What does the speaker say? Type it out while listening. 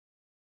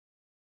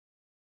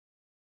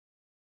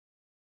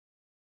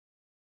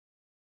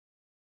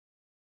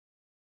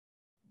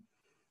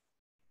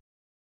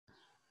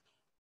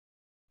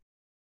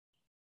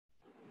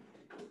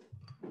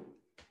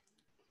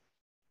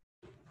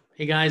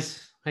Hey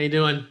guys, how you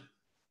doing?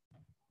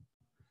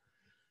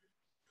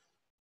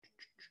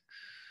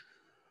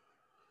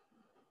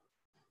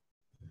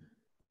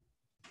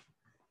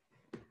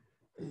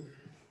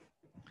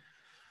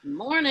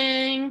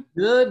 Morning.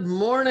 Good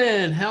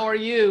morning. How are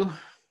you?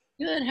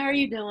 Good. How are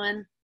you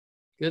doing?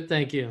 Good,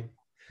 thank you.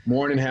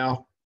 Morning,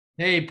 Hal.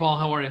 Hey Paul,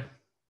 how are you?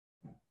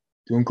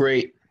 Doing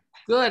great.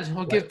 Good.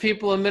 I'll give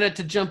people a minute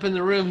to jump in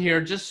the room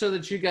here just so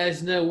that you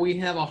guys know we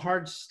have a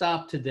hard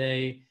stop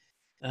today,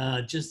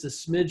 just a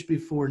smidge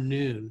before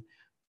noon.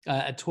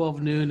 At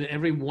 12 noon,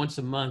 every once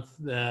a month,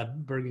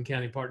 Bergen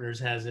County Partners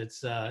has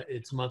its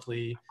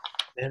monthly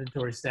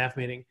mandatory staff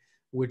meeting,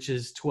 which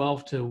is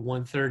 12 to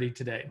 1:30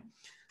 today.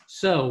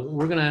 So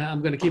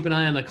I'm gonna keep an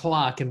eye on the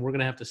clock, and we're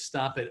gonna have to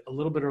stop it a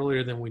little bit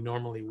earlier than we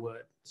normally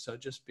would. So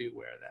just be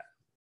aware of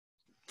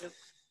that.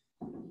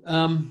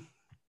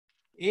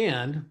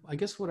 And I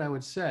guess what I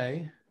would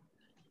say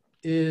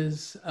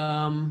is,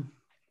 there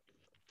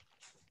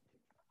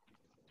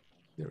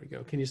we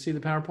go. Can you see the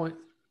PowerPoint?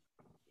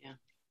 Yeah.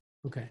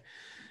 Okay.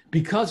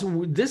 Because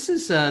this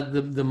is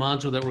the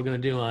module that we're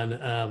going to do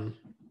on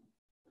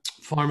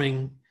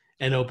farming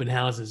and open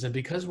houses, and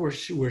because we're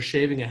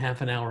shaving a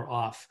half an hour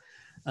off,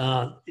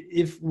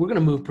 if we're going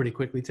to move pretty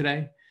quickly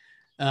today,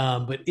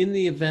 but in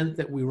the event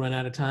that we run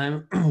out of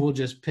time, we'll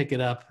just pick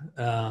it up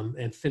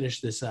and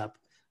finish this up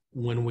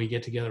when we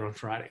get together on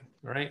Friday.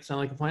 All right, sound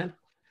like a plan?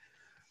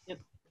 Yep.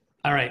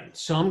 All right,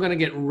 so I'm going to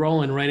get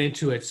rolling right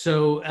into it.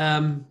 So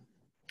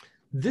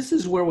this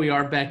is where we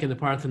are back in the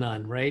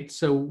Parthenon, right?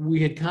 So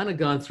we had kind of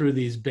gone through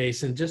these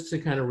base, and just to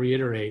kind of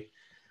reiterate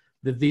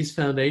that these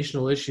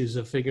foundational issues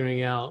of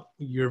figuring out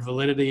your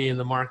validity in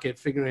the market,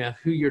 figuring out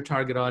who your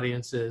target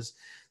audience is,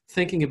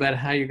 thinking about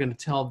how you're going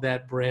to tell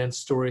that brand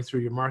story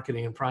through your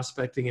marketing and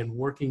prospecting and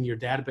working your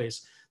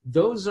database.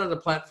 Those are the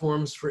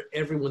platforms for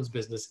everyone's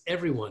business.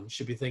 Everyone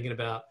should be thinking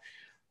about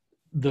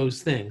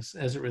those things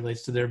as it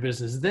relates to their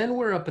business. Then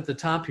we're up at the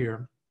top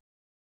here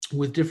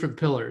with different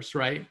pillars,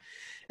 right?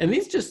 And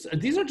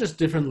these are just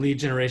different lead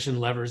generation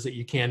levers that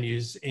you can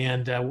use.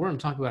 And we're going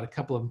to talk about a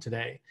couple of them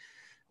today.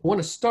 I want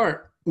to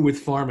start with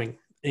farming.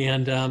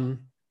 And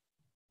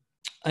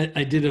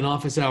I did an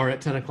office hour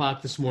at 10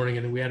 o'clock this morning,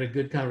 and we had a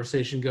good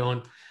conversation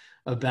going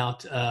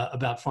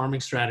about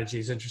farming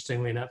strategies,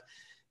 interestingly enough.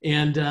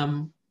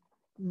 And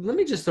let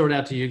me just throw it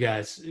out to you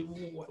guys.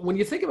 When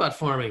you think about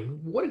farming,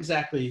 what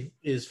exactly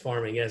is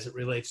farming as it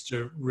relates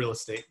to real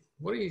estate?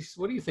 What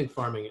do you think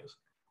farming is?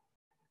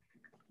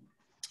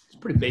 It's a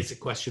pretty basic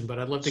question, but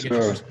I'd love to get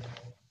your perspective.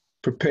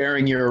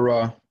 Preparing your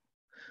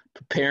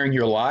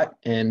lot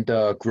and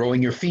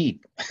growing your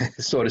feed,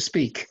 so to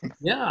speak.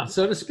 Yeah,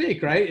 so to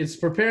speak, right? It's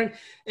preparing,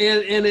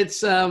 and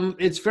it's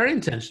very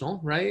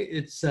intentional, right?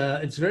 It's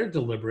very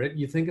deliberate.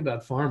 You think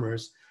about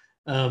farmers,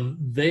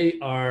 they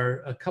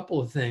are a couple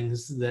of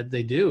things that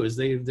they do is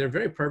they're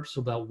very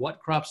purposeful about what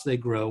crops they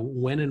grow,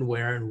 when and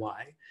where and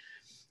why,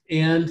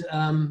 and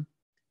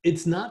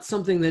it's not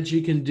something that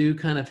you can do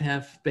kind of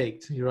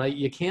half-baked, right?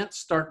 You can't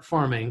start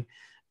farming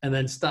and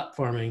then stop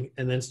farming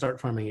and then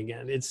start farming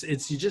again. It's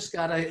you just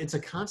gotta. It's a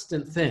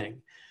constant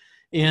thing,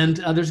 and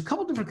there's a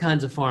couple different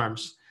kinds of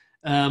farms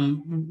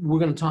we're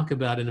going to talk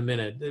about in a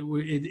minute.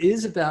 It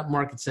is about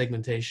market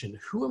segmentation.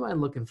 Who am I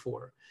looking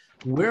for?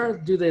 Where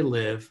do they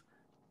live?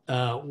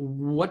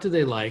 What do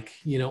they like?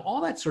 You know,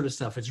 all that sort of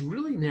stuff. It's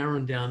really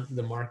narrowing down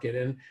the market,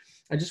 and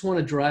I just want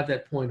to drive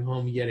that point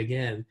home yet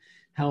again.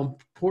 How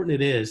important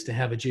it is to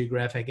have a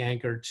geographic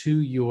anchor to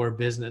your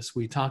business.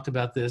 We talked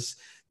about this.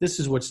 This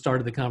is what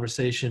started the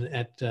conversation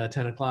at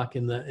 10 o'clock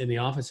in the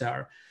office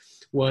hour.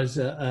 Was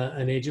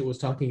an agent was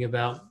talking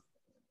about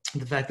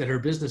the fact that her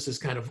business is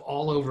kind of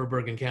all over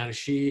Bergen County.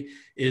 She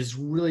is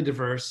really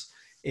diverse,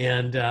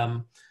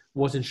 and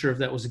wasn't sure if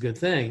that was a good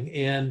thing.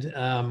 And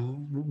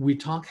we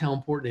talk how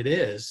important it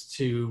is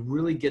to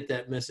really get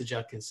that message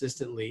out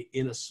consistently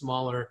in a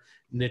smaller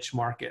niche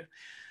market.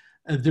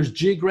 There's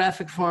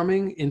geographic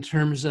farming in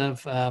terms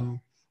of,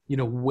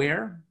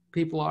 where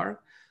people are,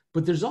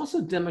 but there's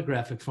also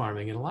demographic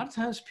farming. And a lot of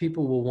times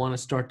people will want to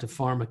start to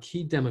farm a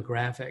key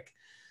demographic,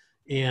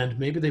 and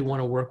maybe they want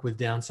to work with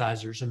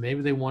downsizers, or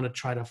maybe they want to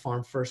try to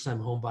farm first-time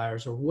home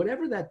buyers, or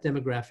whatever that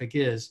demographic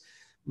is.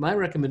 My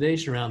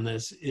recommendation around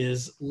this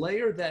is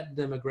layer that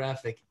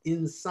demographic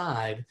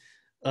inside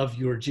of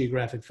your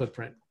geographic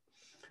footprint,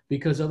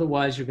 because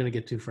otherwise you're going to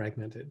get too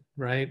fragmented,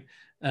 right?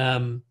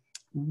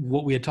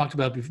 What we had talked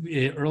about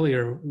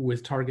earlier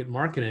with target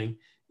marketing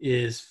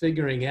is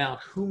figuring out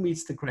who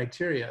meets the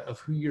criteria of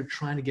who you're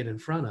trying to get in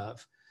front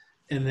of,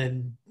 and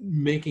then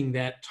making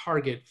that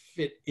target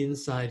fit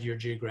inside your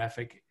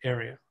geographic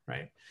area,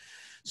 right?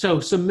 So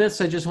some myths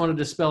I just wanted to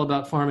dispel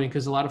about farming,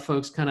 because a lot of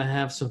folks kind of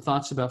have some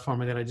thoughts about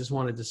farming that I just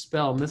wanted to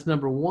dispel. Myth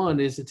number one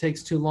is it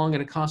takes too long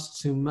and it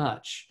costs too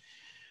much.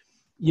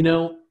 You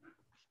know,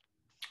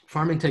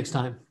 farming takes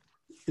time.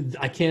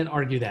 I can't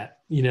argue that.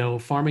 You know,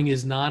 farming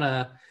is not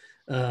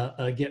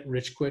a get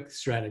rich quick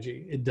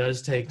strategy. It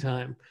does take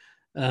time.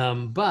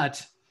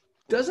 But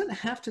doesn't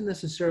have to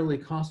necessarily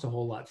cost a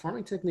whole lot.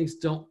 Farming techniques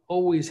don't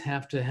always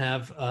have to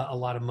have a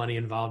lot of money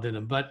involved in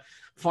them, but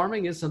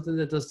farming is something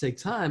that does take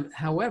time.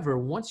 However,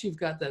 once you've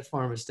got that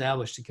farm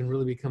established, it can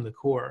really become the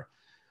core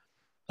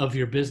of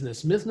your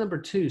business. Myth number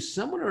 2,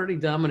 someone already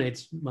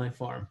dominates my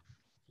farm.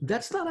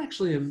 That's not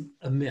actually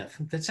a myth.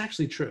 That's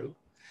actually true.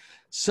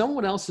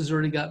 Someone else has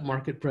already got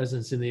market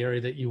presence in the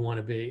area that you want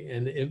to be,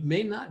 and it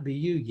may not be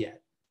you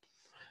yet.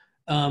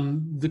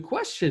 The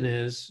question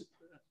is,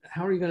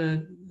 how are you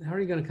going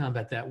to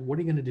combat that? What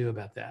are you going to do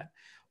about that?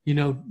 You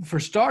know, for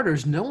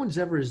starters, no one's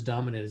ever as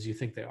dominant as you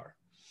think they are.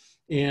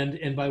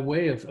 And by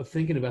way of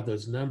thinking about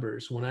those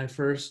numbers, when I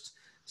first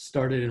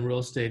started in real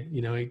estate,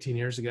 you know, 17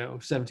 years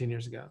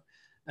ago,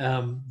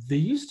 they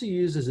used to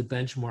use as a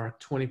benchmark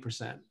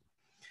 20%,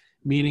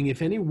 meaning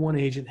if any one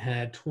agent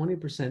had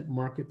 20%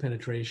 market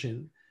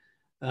penetration,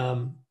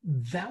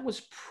 that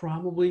was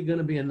probably going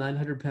to be a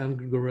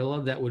 900-pound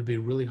gorilla that would be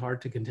really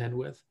hard to contend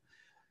with.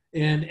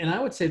 And I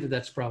would say that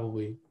that's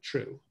probably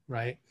true,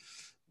 right?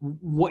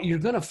 What you're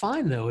going to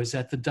find, though, is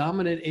that the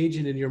dominant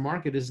agent in your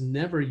market is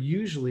never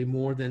usually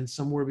more than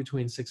somewhere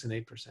between 6 and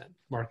 8%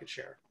 market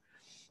share.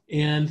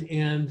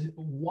 And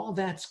while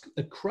that's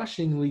a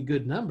crushingly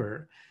good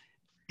number,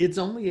 it's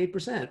only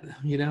 8%,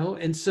 you know?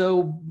 And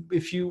so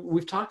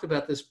we've talked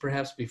about this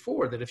perhaps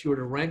before, that if you were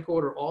to rank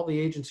order all the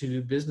agents who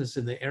do business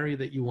in the area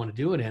that you want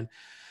to do it in,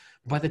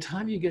 by the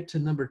time you get to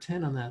number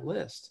 10 on that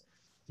list,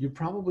 you're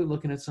probably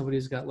looking at somebody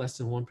who's got less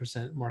than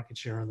 1% market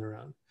share on their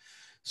own.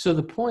 So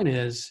the point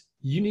is,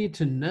 you need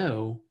to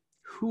know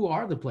who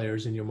are the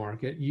players in your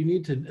market. You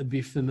need to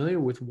be familiar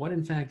with what,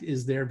 in fact,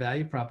 is their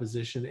value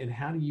proposition and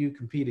how do you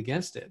compete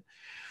against it.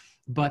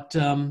 But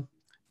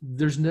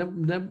there's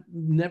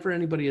never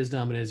anybody as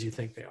dominant as you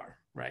think they are,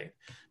 right?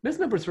 Myth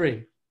number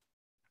 3,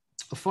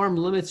 a farm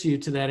limits you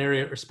to that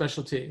area or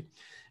specialty.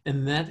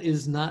 And that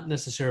is not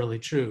necessarily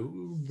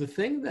true. The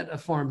thing that a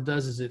farm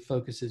does is it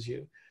focuses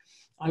you.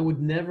 I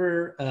would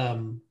never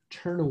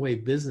turn away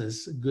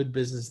good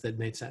business that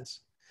made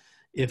sense.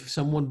 If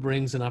someone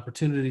brings an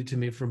opportunity to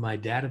me from my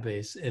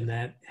database and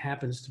that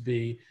happens to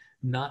be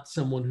not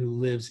someone who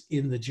lives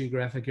in the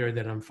geographic area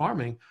that I'm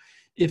farming,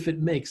 if it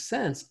makes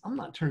sense, I'm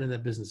not turning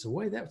that business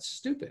away. That's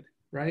stupid,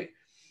 right?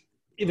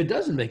 If it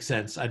doesn't make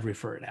sense, I'd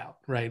refer it out,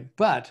 right?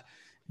 But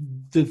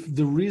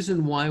the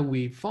reason why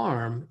we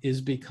farm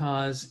is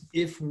because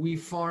if we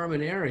farm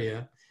an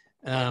area,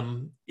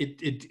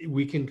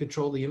 we can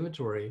control the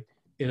inventory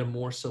in a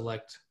more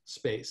select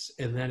space.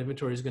 And that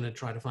inventory is going to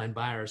try to find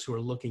buyers who are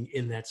looking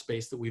in that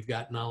space that we've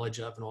got knowledge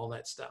of and all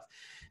that stuff.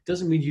 It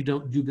doesn't mean you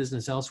don't do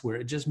business elsewhere.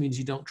 It just means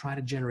you don't try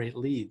to generate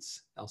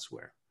leads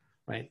elsewhere,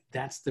 right?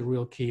 That's the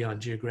real key on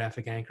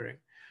geographic anchoring.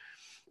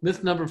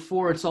 Myth number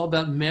 4, it's all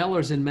about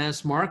mailers and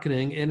mass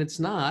marketing, and it's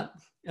not.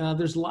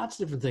 There's lots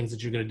of different things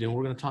that you're going to do.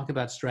 We're going to talk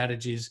about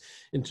strategies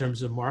in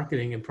terms of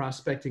marketing and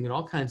prospecting and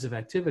all kinds of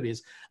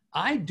activities.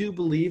 I do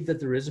believe that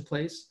there is a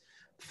place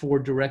for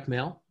direct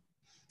mail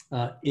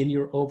in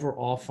your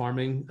overall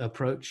farming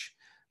approach.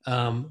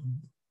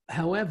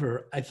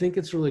 However, I think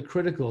it's really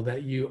critical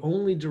that you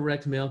only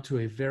direct mail to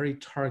a very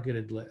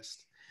targeted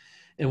list.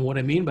 And what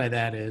I mean by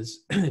that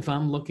is, if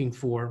I'm looking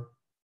for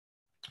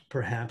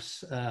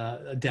perhaps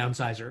a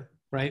downsizer,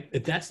 right?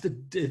 If that's the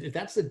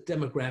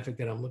demographic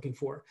that I'm looking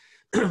for,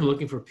 I'm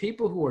looking for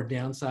people who are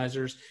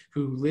downsizers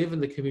who live in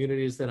the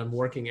communities that I'm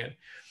working in.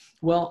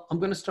 Well, I'm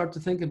going to start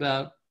to think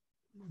about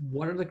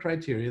what are the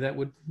criteria that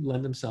would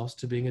lend themselves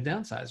to being a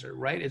downsizer,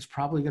 right? It's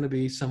probably going to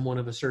be someone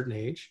of a certain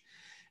age.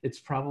 It's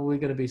probably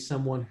going to be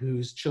someone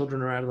whose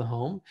children are out of the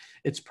home.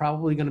 It's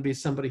probably going to be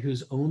somebody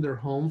who's owned their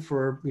home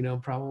for,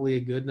 probably a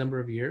good number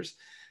of years.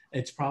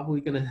 It's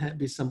probably going to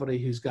be somebody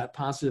who's got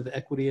positive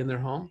equity in their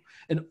home.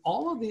 And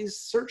all of these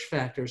search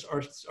factors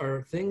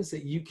are things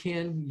that you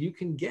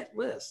can get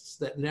lists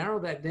that narrow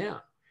that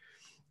down.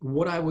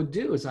 What I would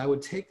do is I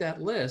would take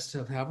that list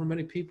of however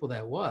many people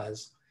that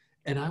was,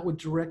 and I would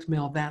direct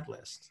mail that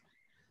list.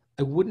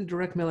 I wouldn't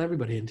direct mail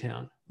everybody in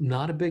town.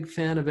 Not a big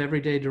fan of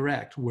everyday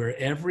direct, where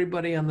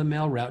everybody on the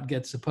mail route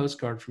gets a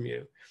postcard from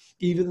you.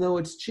 Even though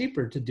it's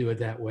cheaper to do it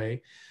that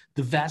way,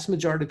 the vast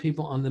majority of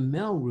people on the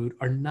mail route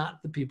are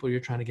not the people you're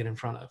trying to get in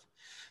front of.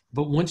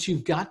 But once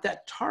you've got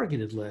that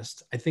targeted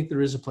list, I think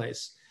there is a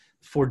place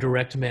for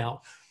direct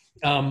mail.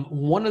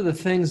 One of the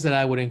things that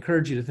I would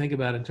encourage you to think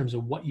about in terms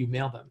of what you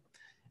mail them,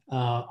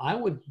 I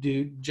would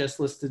do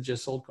just listed,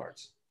 just sold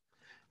cards.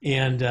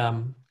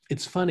 And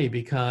it's funny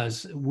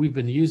because we've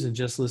been using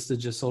just listed,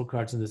 just sold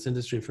cards in this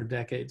industry for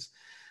decades.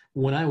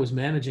 When I was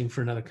managing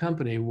for another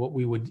company, what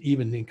we would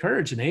even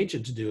encourage an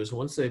agent to do is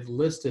once they've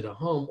listed a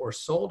home or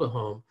sold a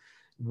home,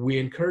 we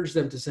encourage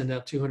them to send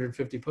out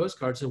 250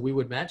 postcards, and we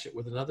would match it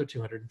with another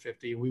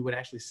 250. We would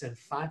actually send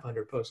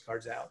 500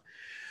 postcards out.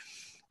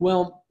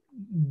 Well,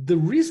 the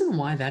reason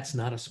why that's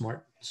not a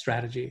smart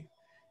strategy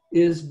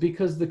is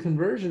because the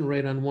conversion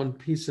rate on one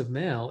piece of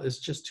mail is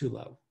just too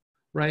low.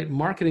 Right?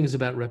 Marketing is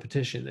about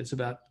repetition. It's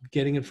about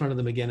getting in front of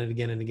them again and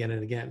again and again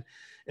and again.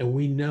 And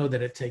we know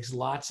that it takes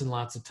lots and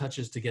lots of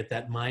touches to get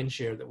that mind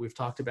share that we've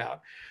talked about.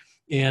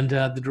 And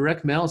the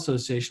Direct Mail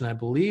Association, I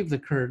believe the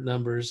current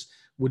numbers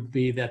would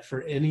be that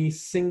for any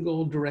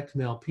single direct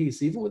mail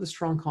piece, even with a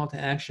strong call to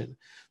action,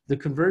 the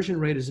conversion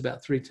rate is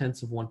about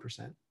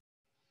 0.3%.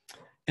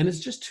 And it's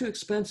just too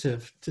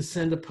expensive to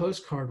send a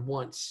postcard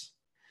once.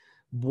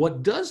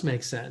 What does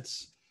make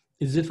sense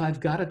is if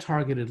I've got a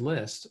targeted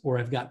list or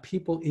I've got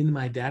people in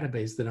my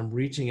database that I'm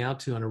reaching out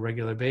to on a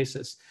regular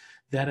basis,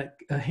 that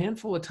a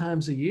handful of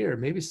times a year,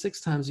 maybe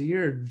 6 times a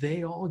year,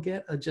 they all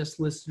get a just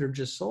listed or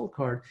just sold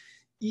card,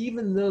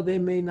 even though they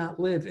may not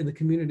live in the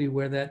community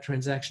where that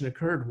transaction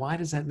occurred. Why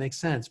does that make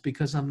sense?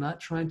 Because I'm not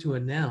trying to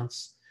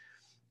announce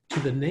to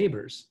the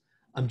neighbors.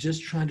 I'm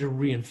just trying to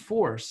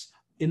reinforce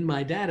in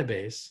my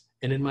database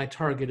and in my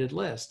targeted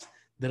list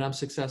that I'm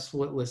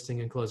successful at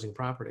listing and closing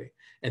property.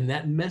 And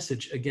that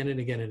message again and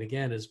again and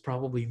again is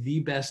probably the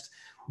best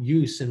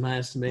use, in my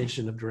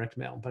estimation, of direct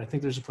mail, but I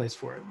think there's a place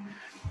for it.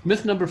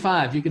 Myth number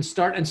 5, you can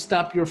start and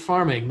stop your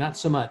farming. Not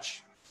so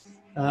much.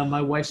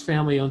 My wife's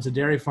family owns a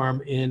dairy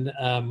farm in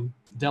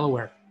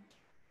Delaware.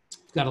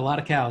 It's got a lot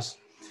of cows.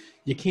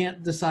 You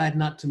can't decide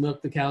not to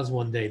milk the cows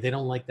one day. They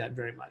don't like that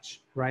very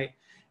much, right?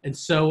 And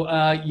so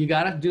you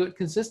got to do it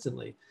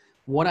consistently.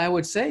 What I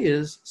would say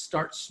is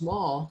start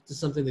small to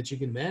something that you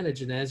can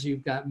manage, and as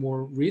you've got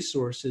more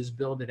resources,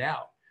 build it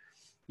out.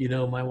 You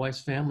know, my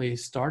wife's family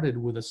started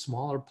with a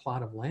smaller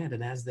plot of land,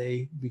 and as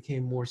they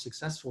became more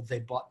successful, they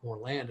bought more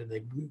land and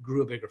they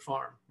grew a bigger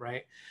farm,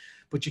 right?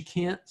 But you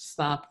can't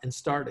stop and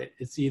start it.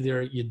 It's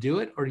either you do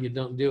it or you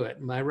don't do it.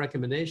 My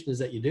recommendation is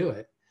that you do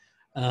it,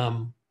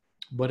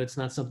 but it's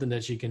not something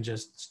that you can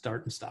just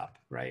start and stop,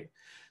 right?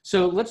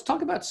 So let's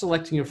talk about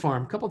selecting your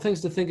farm. A couple of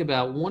things to think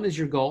about. 1 is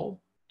your goal.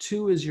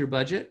 2 is your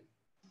budget.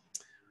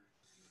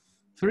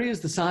 3 is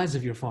the size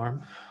of your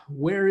farm.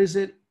 Where is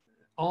it?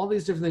 All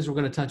these different things we're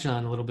going to touch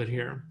on a little bit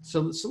here.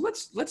 So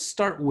let's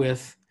start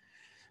with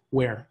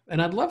where.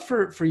 And I'd love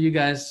for you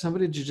guys,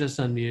 somebody to just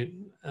unmute.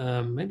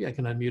 Maybe I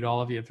can unmute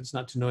all of you if it's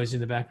not too noisy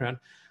in the background.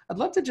 I'd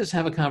love to just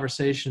have a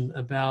conversation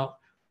about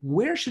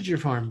where should your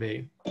farm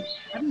be?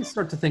 How do you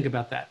start to think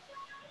about that?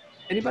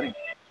 Anybody?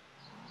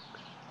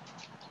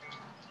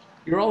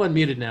 You're all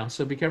unmuted now,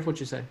 so be careful what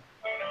you say.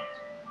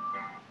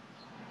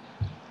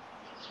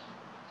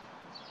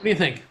 What do you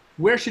think?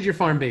 Where should your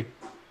farm be?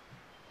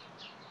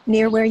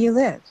 Near where you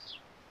live.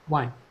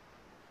 Why?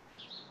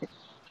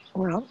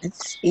 Well,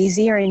 it's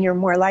easier and you're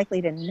more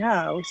likely to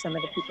know some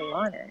of the people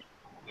on it.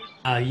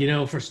 You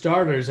know, for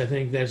starters, I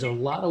think there's a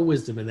lot of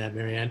wisdom in that,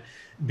 Marianne,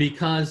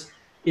 because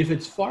if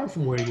it's far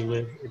from where you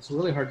live, it's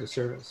really hard to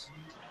service.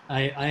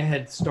 I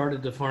had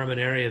started to farm an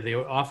area, the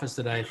office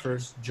that I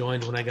first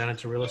joined when I got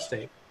into real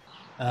estate.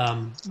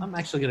 I'm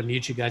actually going to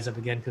mute you guys up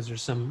again because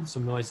there's some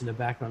noise in the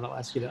background. I'll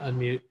ask you to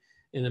unmute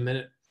in a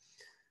minute.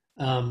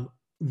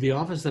 The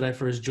office that I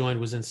first joined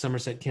was in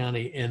Somerset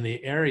County, and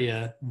the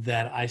area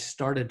that I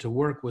started to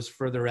work was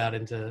further out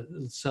into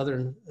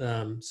southern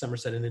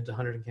Somerset and into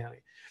Hunterdon County.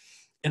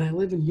 And I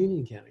live in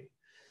Union County.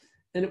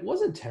 And it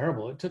wasn't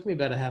terrible. It took me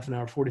about a half an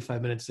hour,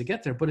 45 minutes to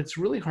get there, but it's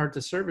really hard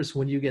to service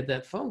when you get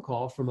that phone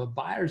call from a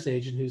buyer's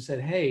agent who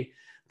said, hey,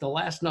 the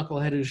last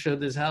knucklehead who showed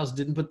this house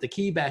didn't put the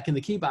key back in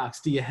the key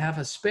box. Do you have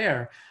a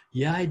spare?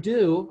 Yeah, I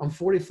do. I'm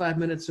 45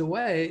 minutes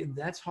away.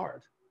 That's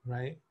hard,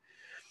 right?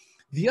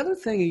 The other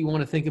thing you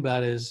want to think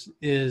about is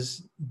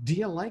do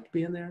you like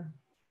being there?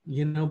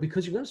 You know,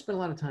 because you're going to spend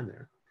a lot of time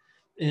there.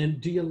 And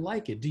do you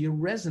like it? Do you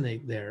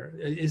resonate there?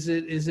 Is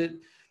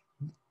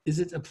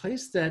it a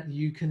place that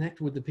you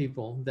connect with the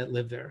people that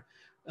live there?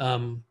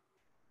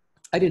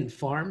 I didn't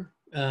farm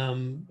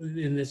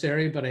in this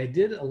area, but I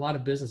did a lot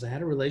of business. I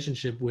had a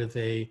relationship with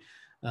a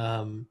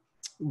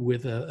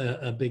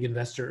big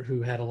investor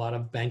who had a lot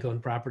of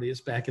bank-owned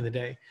properties back in the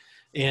day.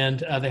 And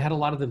they had a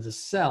lot of them to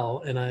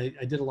sell, and I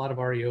did a lot of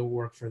REO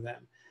work for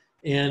them.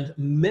 And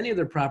many of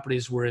their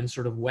properties were in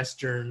sort of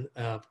western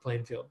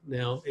Plainfield.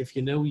 Now, if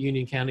you know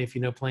Union County, if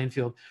you know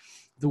Plainfield,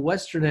 the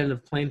western end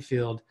of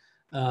Plainfield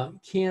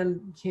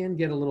can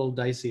get a little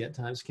dicey at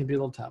times, can be a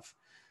little tough.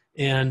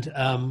 And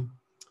I'm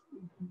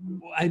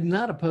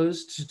not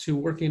opposed to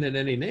working in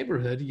any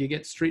neighborhood. You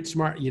get street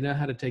smart, you know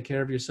how to take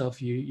care of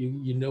yourself,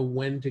 you know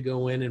when to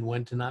go in and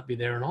when to not be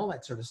there and all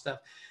that sort of stuff.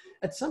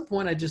 At some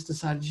point, I just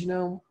decided, you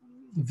know,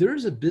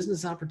 there's a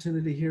business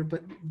opportunity here,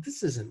 but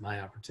this isn't my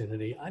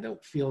opportunity. I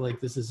don't feel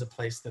like this is a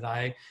place that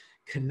I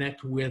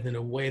connect with in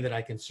a way that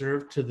I can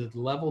serve to the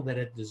level that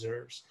it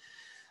deserves.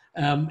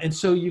 And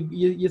so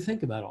you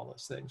think about all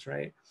those things,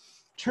 right?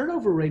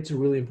 Turnover rate's a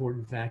really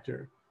important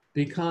factor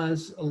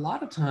because a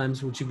lot of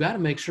times what you've got to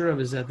make sure of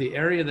is that the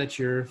area that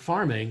you're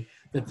farming,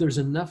 that there's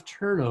enough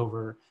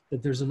turnover,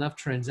 that there's enough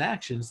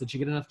transactions, that you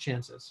get enough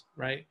chances,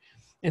 right?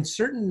 And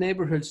certain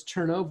neighborhoods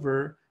turn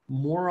over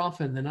more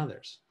often than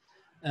others.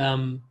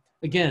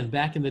 Again,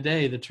 back in the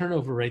day, the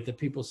turnover rate that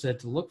people said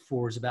to look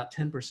for is about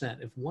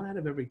 10%. If 1 out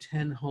of every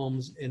 10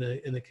 homes in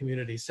the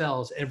community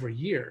sells every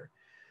year,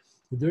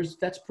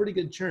 that's pretty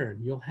good churn.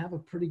 You'll have a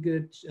pretty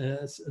good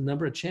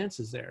number of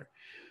chances there.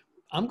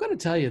 I'm going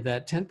to tell you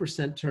that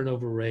 10%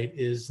 turnover rate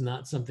is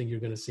not something you're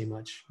going to see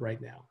much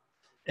right now.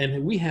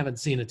 And we haven't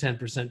seen a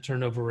 10%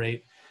 turnover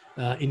rate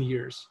in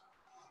years.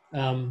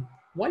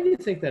 Why do you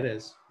think that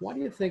is? Why do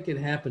you think it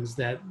happens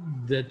that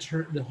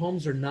the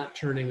homes are not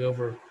turning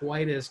over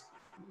quite as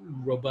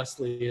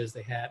robustly as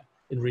they had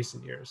in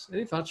recent years?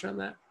 Any thoughts around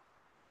that?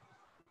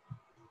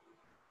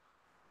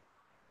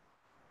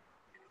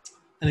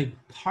 I think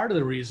part of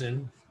the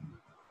reason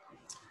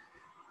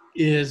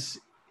is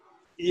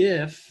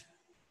if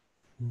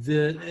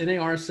the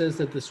NAR says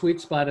that the sweet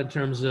spot in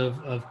terms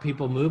of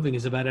people moving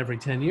is about every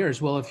 10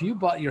 years. Well, if you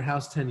bought your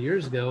house 10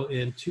 years ago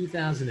in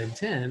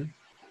 2010,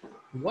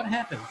 what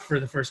happened for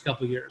the first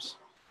couple of years?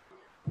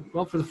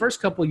 Well, for the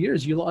first couple of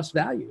years, you lost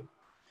value,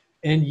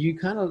 and you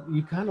kind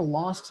of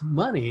lost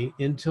money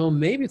until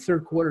maybe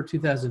third quarter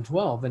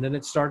 2012, and then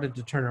it started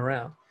to turn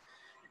around.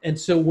 And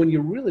so when you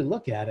really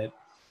look at it,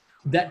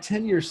 that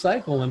 10-year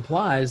cycle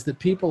implies that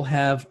people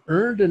have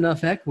earned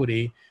enough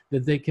equity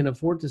that they can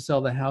afford to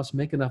sell the house,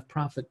 make enough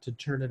profit to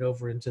turn it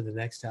over into the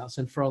next house.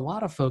 And for a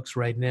lot of folks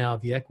right now,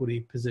 the equity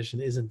position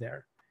isn't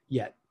there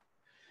yet.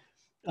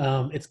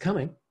 It's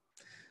coming.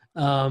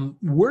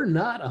 We're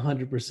not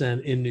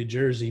 100% in New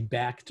Jersey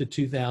back to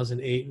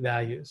 2008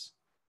 values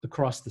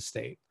across the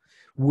state.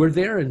 We're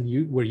there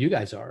where you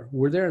guys are.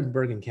 We're there in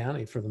Bergen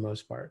County for the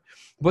most part.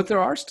 But there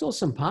are still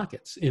some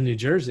pockets in New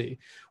Jersey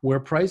where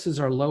prices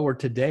are lower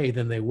today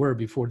than they were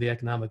before the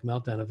economic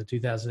meltdown of the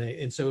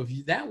 2008. And so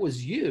if that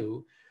was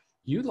you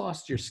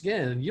lost your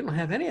skin, you don't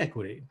have any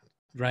equity,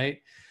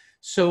 right?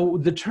 So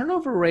the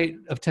turnover rate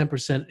of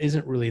 10%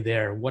 isn't really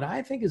there. What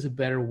I think is a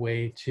better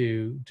way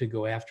to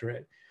go after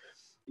it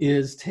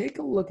is take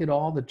a look at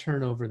all the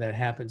turnover that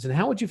happens. And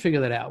how would you figure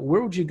that out?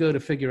 Where would you go to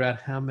figure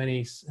out how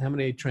many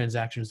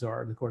transactions there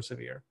are in the course of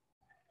a year?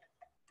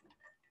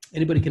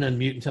 Anybody can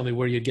unmute and tell me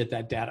where you'd get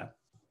that data.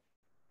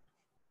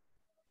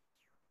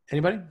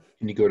 Anybody?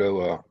 Can you go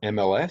to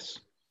MLS?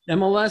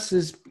 MLS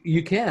is,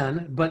 you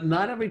can, but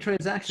not every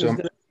transaction is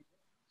going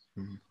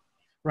to,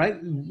 right?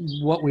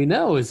 What we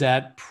know is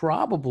that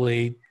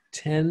probably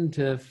 10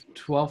 to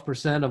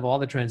 12% of all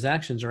the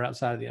transactions are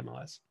outside of the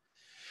MLS.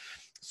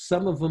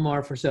 Some of them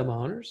are for sale by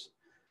owners.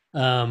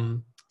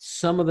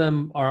 Some of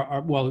them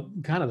are well,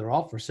 kind of, they're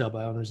all for sale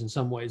by owners in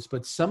some ways,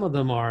 but some of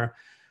them are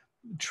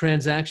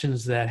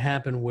transactions that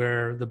happen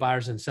where the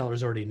buyers and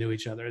sellers already knew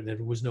each other and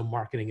there was no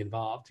marketing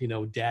involved. You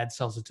know, dad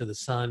sells it to the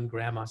son,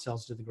 grandma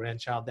sells it to the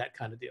grandchild, that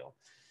kind of deal.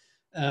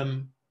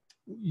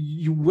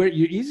 Your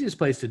easiest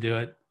place to do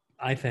it,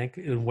 I think,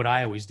 and what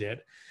I always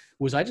did,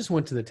 was I just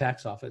went to the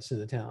tax office in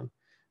the town,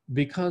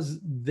 because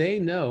they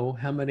know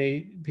how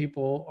many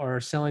people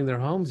are selling their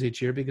homes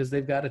each year because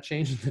they've got a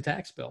change in the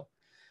tax bill.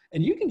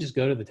 And you can just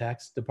go to the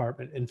tax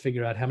department and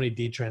figure out how many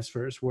deed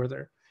transfers were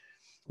there.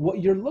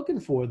 What you're looking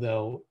for,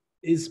 though,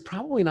 is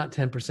probably not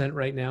 10%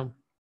 right now.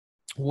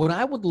 What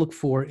I would look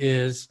for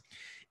is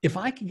if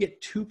I could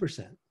get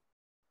 2%,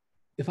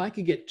 if I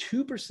could get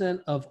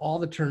 2% of all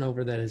the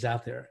turnover that is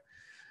out there,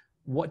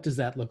 what does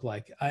that look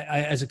like? I,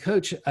 as a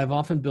coach, I've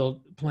often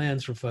built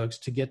plans for folks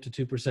to get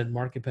to 2%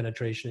 market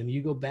penetration. And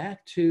you go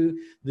back to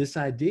this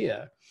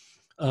idea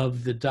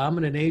of the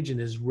dominant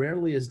agent is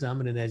rarely as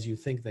dominant as you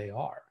think they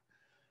are.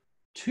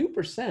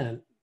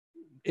 2%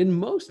 in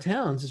most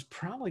towns is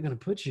probably going to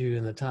put you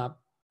in the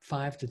top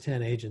 5 to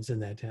 10 agents in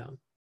that town.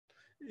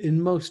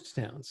 In most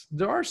towns.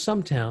 There are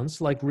some towns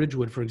like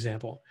Ridgewood, for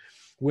example,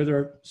 where there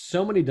are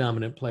so many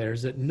dominant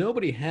players that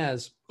nobody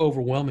has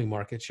overwhelming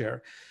market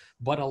share.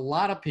 But a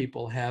lot of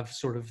people have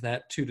sort of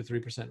that 2 to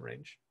 3%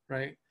 range,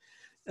 right?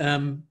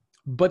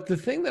 But the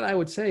thing that I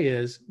would say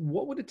is,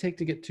 what would it take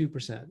to get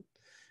 2%?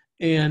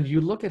 And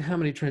you look at how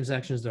many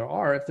transactions there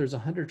are. If there's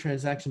 100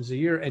 transactions a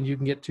year and you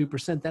can get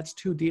 2%, that's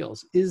 2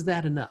 deals. Is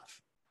that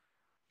enough?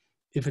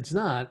 If it's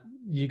not,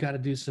 you got to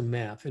do some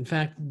math. In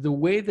fact, the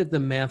way that the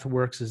math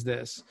works is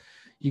this.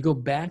 You go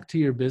back to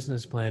your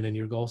business plan and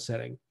your goal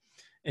setting,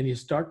 and you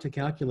start to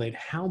calculate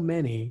how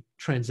many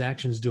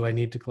transactions do I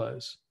need to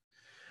close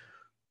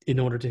in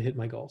order to hit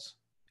my goals.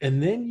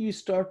 And then you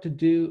start to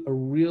do a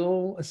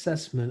real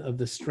assessment of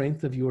the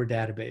strength of your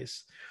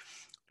database.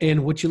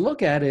 And what you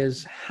look at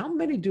is, how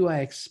many do I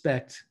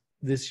expect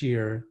this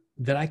year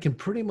that I can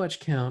pretty much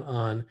count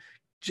on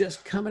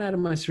just coming out of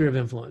my sphere of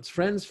influence?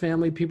 Friends,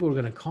 family, people are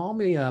going to call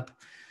me up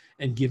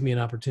and give me an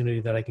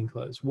opportunity that I can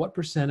close. What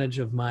percentage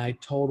of my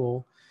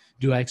total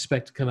do I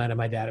expect to come out of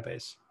my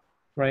database,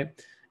 right?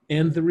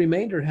 And the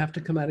remainder have to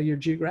come out of your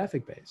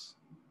geographic base.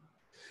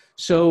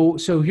 So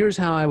here's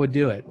how I would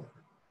do it.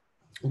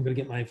 I'm going to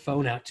get my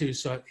phone out too,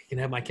 so I can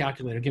have my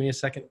calculator. Give me a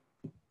second,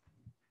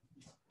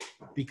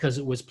 because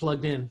it was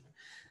plugged in.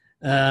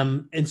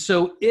 And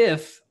so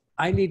if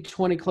I need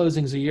 20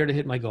 closings a year to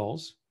hit my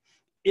goals,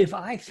 if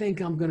I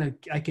think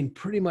I can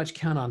pretty much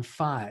count on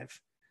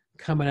 5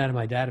 coming out of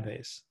my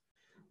database,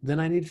 then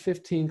I need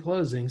 15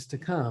 closings to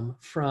come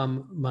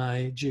from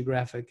my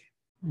geographic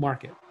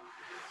market.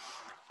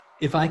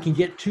 If I can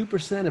get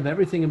 2% of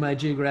everything in my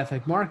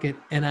geographic market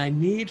and I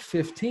need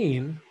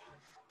 15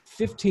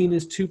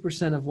 is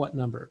 2% of what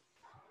number?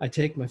 I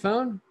take my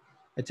phone,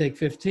 I take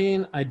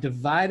 15, I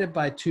divide it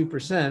by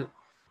 2%,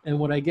 and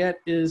what I get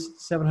is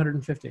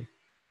 750.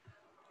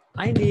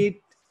 I need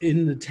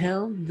in the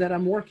town that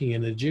I'm working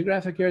in, the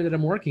geographic area that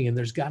I'm working in,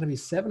 there's got to be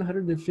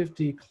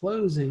 750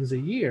 closings a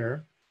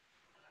year,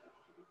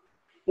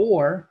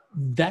 or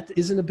that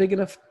isn't a big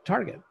enough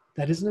target.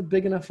 That isn't a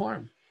big enough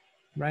farm,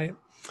 right?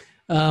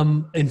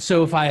 And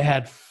so if I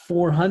had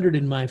 400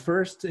 in my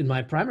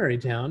primary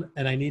town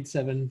and I need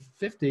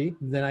 750,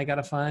 then I got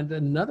to find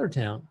another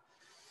town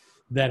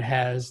that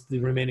has the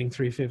remaining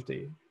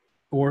 350,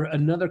 or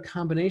another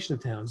combination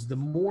of towns. The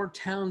more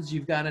towns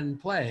you've got in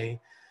play,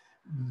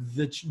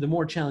 the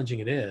more challenging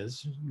it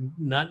is,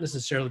 not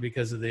necessarily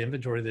because of the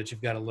inventory that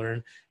you've got to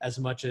learn, as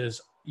much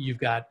as you've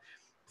got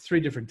 3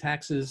 different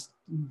tax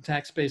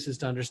bases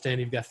to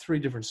understand. You've got 3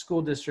 different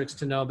school districts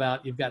to know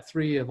about. You've got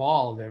 3 of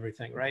all of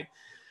everything, right?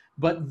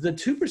 But the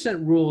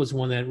 2% rule is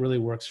one that really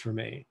works for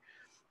me.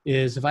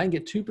 Is if I can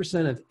get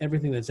 2% of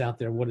everything that's out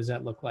there, what does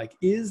that look like?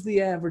 Is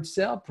the average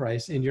sale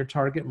price in your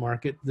target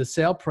market the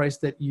sale price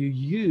that you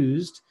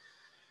used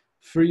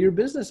for your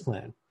business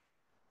plan?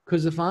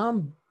 Because if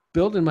I'm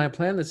building my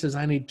plan that says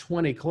I need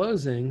 20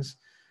 closings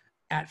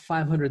at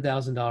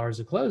 $500,000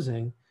 a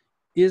closing,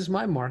 is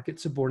my market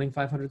supporting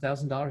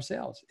 $500,000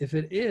 sales? If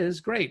it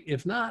is, great.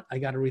 If not, I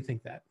got to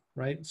rethink that,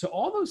 right? So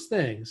all those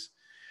things,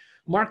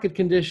 market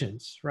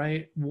conditions,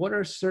 right? What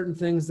are certain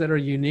things that are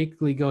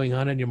uniquely going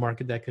on in your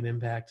market that can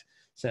impact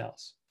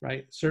sales,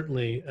 right?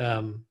 Certainly,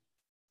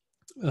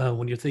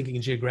 when you're thinking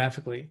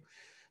geographically,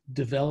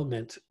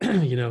 development,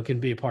 can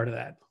be a part of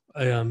that.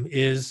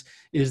 Is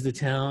the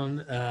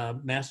town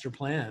master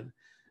plan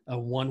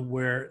one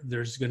where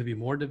there's going to be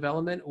more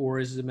development, or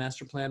is the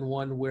master plan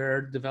one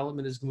where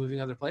development is moving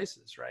other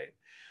places, right?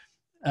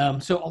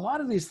 So a lot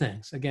of these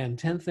things, again,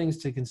 10 things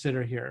to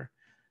consider here.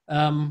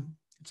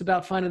 It's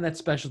about finding that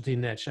specialty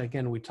niche.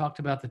 Again, we talked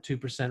about the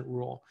 2%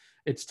 rule.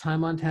 It's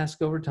time on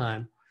task over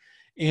time.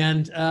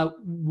 And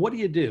what do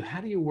you do?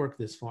 How do you work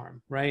this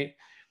farm, right?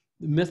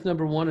 Myth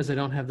number 1 is I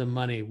don't have the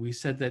money. We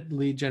said that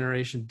lead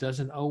generation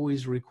doesn't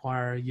always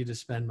require you to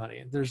spend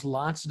money. There's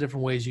lots of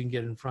different ways you can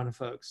get in front of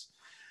folks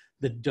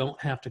that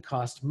don't have to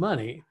cost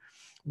money.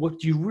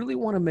 What you really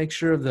want to make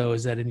sure of, though,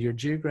 is that in your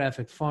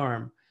geographic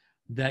farm,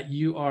 that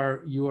you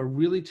are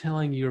really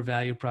telling your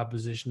value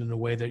proposition in a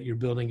way that you're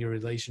building your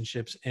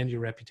relationships and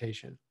your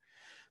reputation.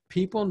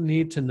 People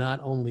need to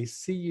not only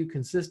see you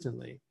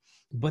consistently,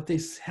 but they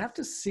have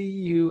to see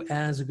you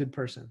as a good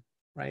person,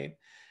 right?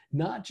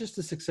 Not just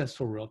a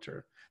successful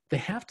realtor. They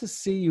have to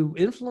see you.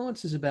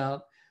 Influence is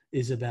about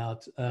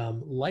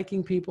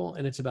liking people,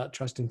 and it's about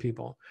trusting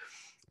people.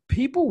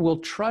 People will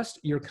trust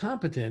you're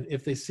competent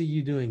if they see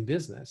you doing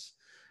business,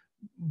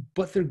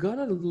 but they're going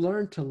to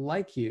learn to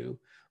like you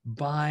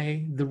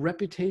by the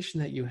reputation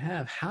that you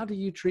have. How do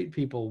you treat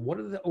people? What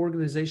are the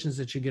organizations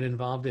that you get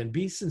involved in?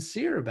 Be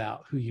sincere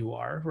about who you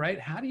are, right?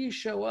 How do you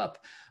show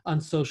up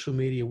on social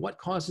media? What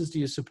causes do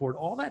you support?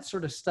 All that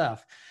sort of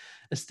stuff.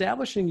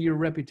 Establishing your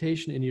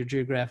reputation in your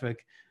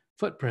geographic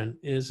footprint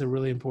is a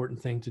really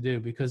important thing to do,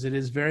 because it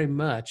is very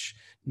much,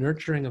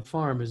 nurturing a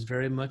farm is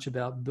very much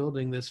about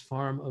building this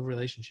farm of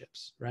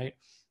relationships, right?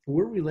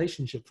 We're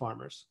relationship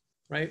farmers,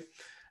 right?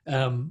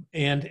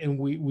 And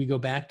we go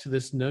back to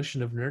this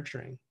notion of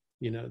nurturing,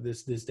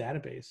 this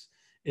database.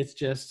 It's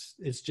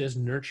just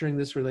nurturing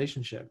this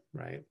relationship,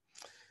 right?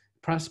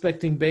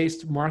 Prospecting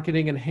based,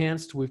 marketing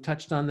enhanced. We've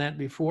touched on that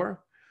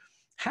before.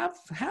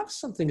 Have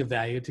something of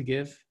value to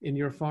give in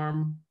your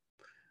farm.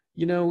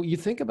 You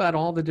think about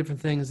all the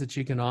different things that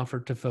you can offer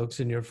to folks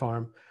in your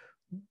farm.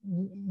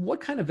 What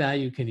kind of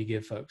value can you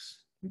give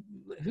folks?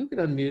 Who could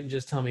unmute and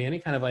just tell me any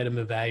kind of item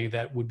of value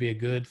that would be a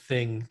good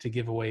thing to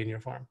give away in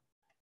your farm?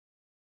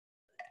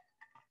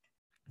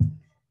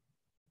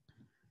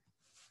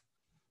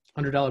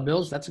 $100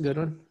 bills, that's a good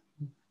one.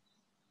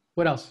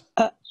 What else?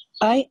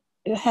 I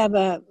have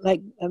a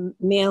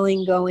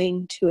mailing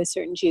going to a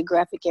certain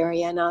geographic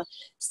area, and I'll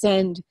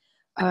send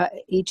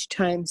each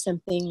time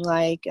something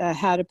like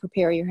how to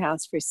prepare your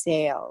house for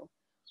sale,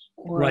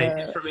 or right,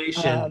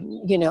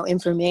 information.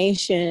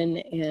 Information,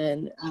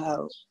 and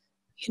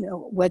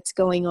what's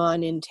going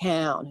on in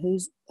town,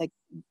 who's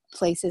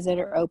places that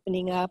are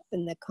opening up,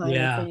 and the kind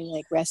of thing,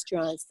 like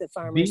restaurants, the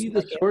farmers. Be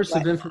the source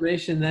of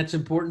information that's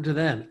important to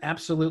them.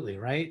 Absolutely,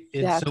 right?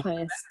 That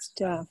kind of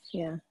stuff,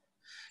 yeah.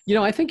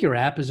 I think your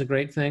app is a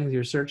great thing,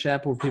 your search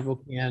app, where people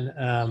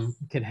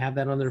can have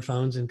that on their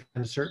phones and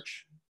kind of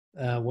search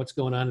what's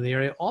going on in the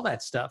area, all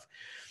that stuff.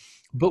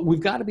 But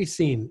we've got to be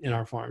seen in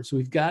our farms.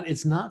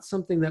 It's not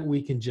something that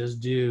we can just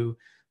do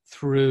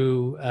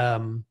through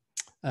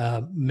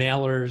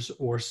mailers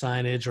or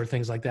signage or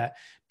things like that.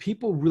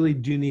 People really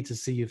do need to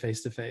see you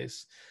face to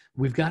face.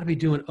 We've got to be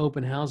doing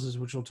open houses,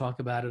 which we'll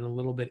talk about in a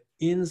little bit,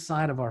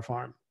 inside of our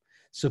farm,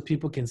 so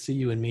people can see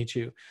you and meet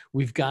you.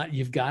 You've got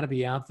to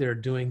be out there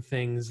doing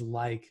things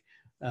like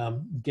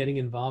getting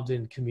involved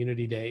in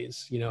community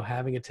days,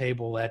 having a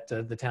table at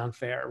the town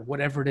fair,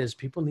 whatever it is.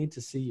 People need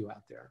to see you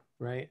out there,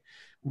 right?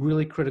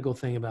 Really critical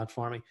thing about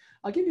farming.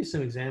 I'll give you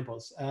some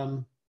examples.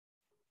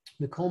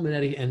 Nicole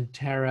Minetti and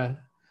Tara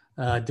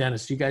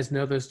Dennis. You guys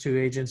know those two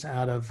agents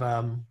out of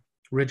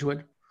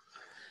Ridgewood?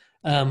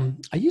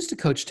 I used to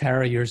coach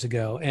Tara years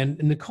ago, and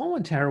Nicole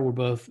and Tara were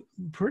both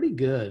pretty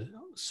good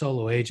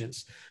solo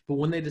agents. But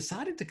when they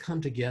decided to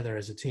come together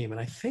as a team, and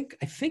I think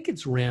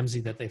it's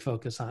Ramsey that they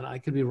focus on. I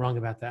could be wrong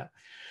about that.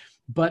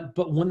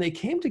 But when they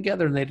came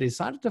together and they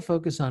decided to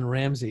focus on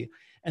Ramsey,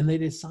 and they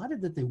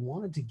decided that they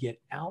wanted to get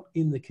out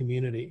in the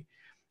community,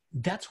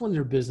 that's when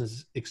their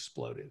business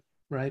exploded,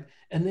 right?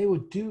 And they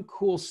would do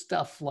cool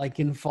stuff. Like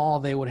in fall,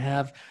 they would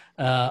have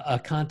a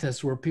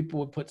contest where people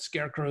would put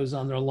scarecrows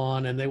on their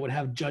lawn, and they would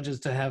have judges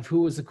to have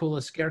who was the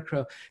coolest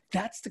scarecrow.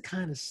 That's the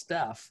kind of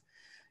stuff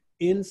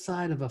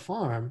inside of a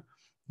farm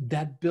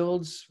that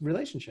builds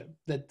relationship,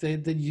 that they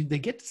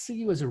get to see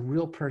you as a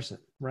real person,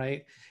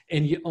 right?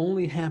 And it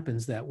only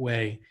happens that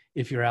way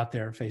if you're out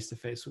there face to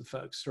face with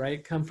folks,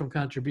 right? Come from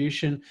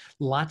contribution,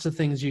 lots of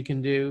things you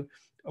can do.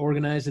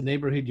 Organize a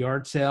neighborhood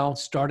yard sale,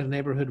 start a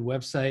neighborhood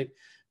website,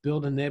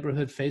 build a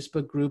neighborhood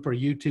Facebook group or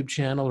YouTube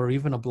channel, or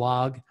even a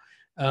blog.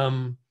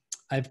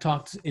 I've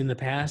talked in the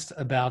past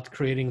about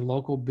creating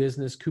local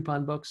business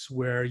coupon books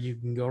where you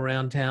can go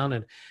around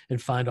town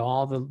and find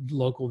all the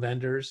local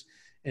vendors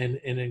and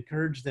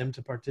encourage them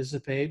to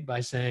participate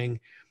by saying,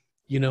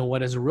 you know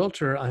what, as a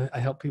realtor, I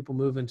help people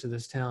move into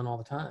this town all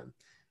the time.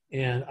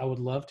 And I would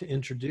love to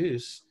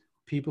introduce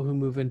people who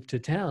move into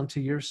town to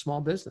your small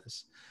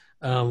business.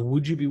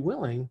 Would you be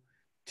willing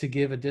to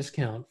give a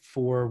discount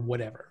for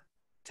whatever?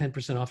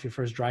 10% off your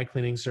first dry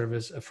cleaning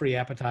service, a free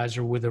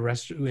appetizer with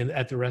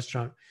at the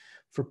restaurant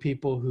for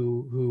people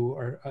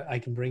who I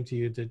can bring to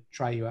you to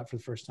try you out for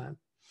the first time.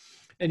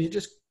 And you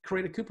just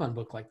create a coupon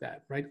book like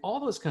that, right? All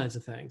those kinds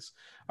of things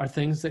are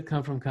things that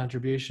come from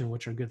contribution,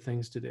 which are good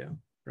things to do,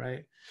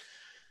 right?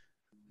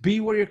 Be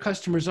where your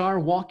customers are,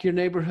 walk your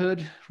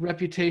neighborhood,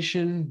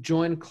 reputation,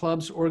 join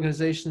clubs,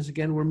 organizations.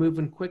 Again, we're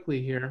moving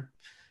quickly here,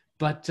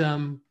 but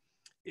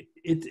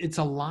it's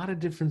a lot of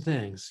different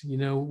things. You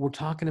know, we're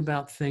talking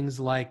about things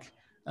like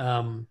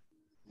sponsoring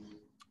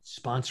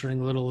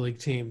a Little League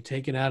team,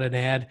 taking out an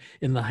ad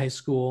in the high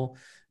school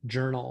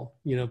journal,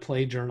 you know,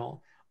 play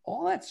journal.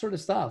 All that sort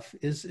of stuff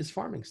is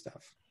farming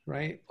stuff,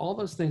 right? All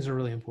those things are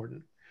really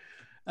important.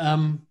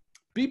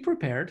 Be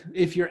prepared.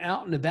 If you're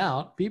out and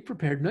about, be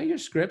prepared. Know your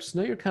scripts,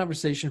 know your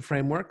conversation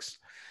frameworks.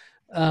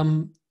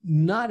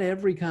 Not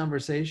every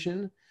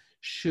conversation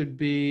should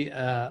be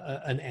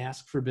an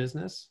ask for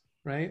business,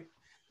 right?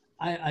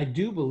 I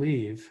do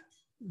believe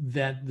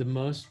that the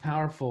most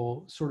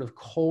powerful sort of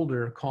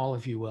colder call,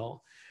 if you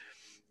will,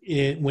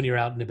 when you're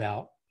out and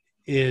about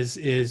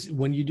is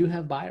when you do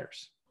have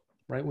buyers,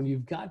 right? When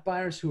you've got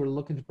buyers who are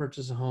looking to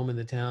purchase a home in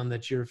the town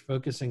that you're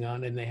focusing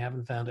on and they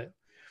haven't found it.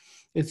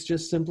 It's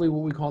just simply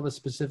what we call the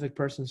specific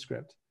person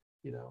script,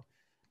 you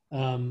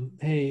know.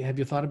 Hey, have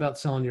you thought about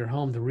selling your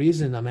home? The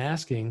reason I'm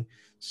asking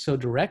so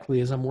directly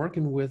is I'm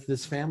working with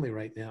this family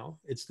right now.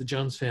 It's the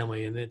Jones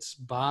family, and it's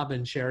Bob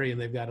and Sherry, and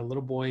they've got a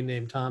little boy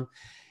named Tom,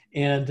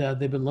 and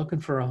they've been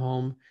looking for a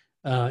home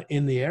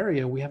in the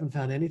area. We haven't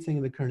found anything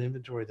in the current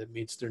inventory that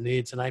meets their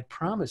needs, and I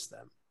promised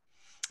them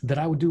that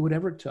I would do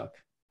whatever it took,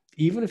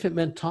 even if it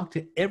meant talk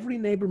to every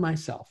neighbor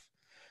myself,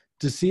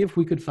 to see if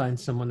we could find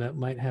someone that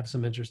might have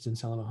some interest in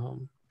selling a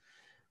home.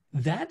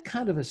 That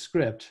kind of a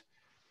script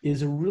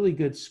is a really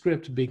good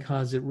script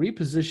because it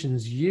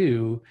repositions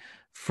you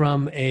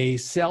from a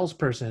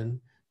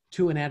salesperson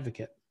to an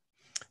advocate.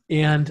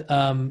 And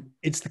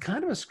it's the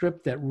kind of a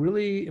script that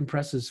really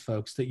impresses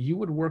folks, that you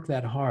would work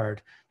that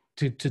hard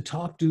to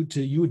talk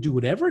to, you would do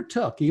whatever it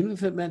took, even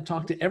if it meant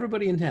talk to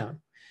everybody in town,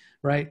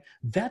 right?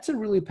 That's a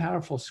really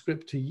powerful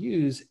script to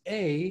use,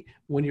 A,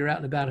 when you're out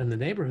and about in the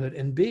neighborhood,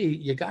 and B,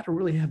 you got to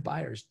really have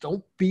buyers.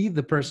 Don't be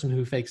the person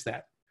who fakes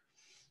that.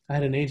 I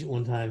had an agent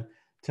one time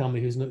tell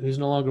me who's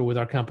no longer with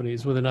our company,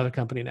 he's with another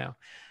company now.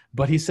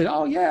 But he said,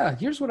 oh yeah,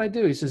 here's what I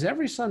do. He says,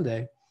 every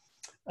Sunday,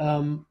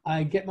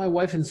 I get my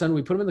wife and son,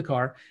 we put them in the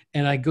car,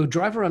 and I go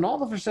drive around all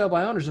the for sale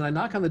by owners, and I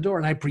knock on the door,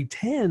 and I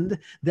pretend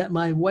that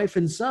my wife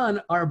and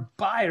son are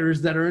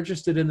buyers that are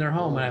interested in their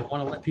home. And I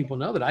want to let people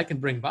know that I can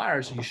bring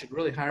buyers, so you should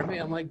really hire me.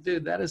 I'm like,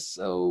 dude, that is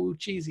so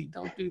cheesy.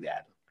 Don't do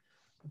that.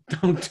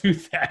 Don't do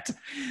that.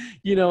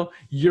 You know,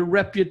 your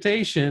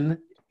reputation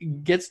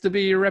gets to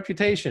be your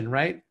reputation,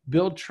 right?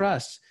 Build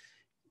trust.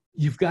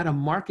 You've got to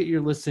market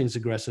your listings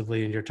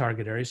aggressively in your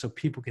target area so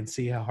people can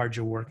see how hard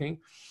you're working.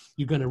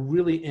 You're going to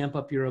really amp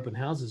up your open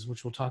houses,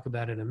 which we'll talk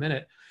about in a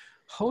minute.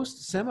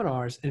 Host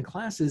seminars and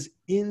classes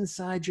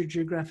inside your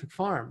geographic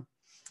farm.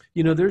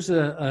 You know, there's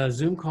a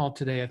Zoom call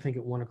today, I think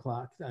at 1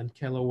 o'clock on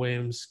Keller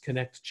Williams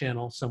Connect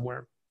channel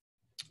somewhere.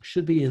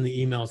 Should be in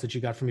the emails that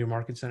you got from your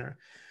market center.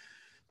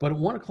 But at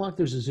 1 o'clock,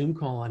 there's a Zoom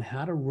call on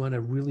how to run a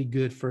really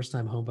good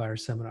first-time homebuyer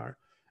seminar.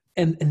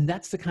 And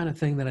that's the kind of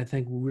thing that I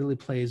think really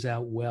plays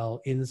out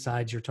well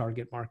inside your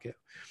target market.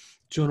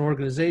 Join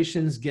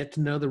organizations, get to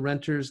know the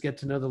renters, get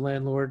to know the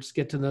landlords,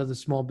 get to know the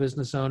small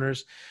business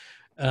owners.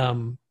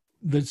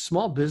 The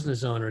small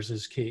business owners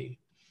is key.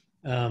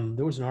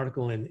 There was an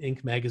article in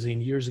Inc. magazine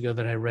years ago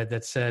that I read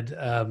that said,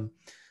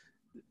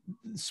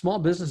 small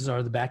businesses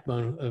are the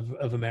backbone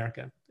of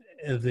America,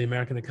 of the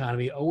American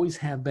economy, always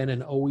have been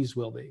and always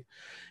will be.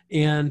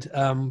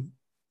 And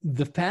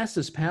the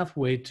fastest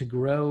pathway to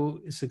grow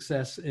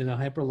success in a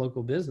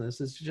hyper-local business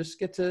is to just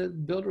get to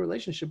build a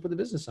relationship with the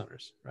business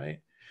owners, right?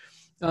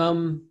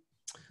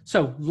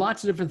 So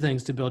lots of different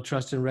things to build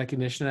trust and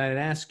recognition. I'd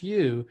ask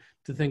you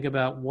to think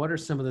about what are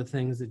some of the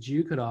things that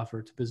you could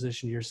offer to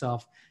position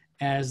yourself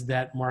as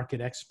that market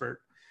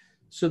expert.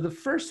 So the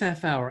first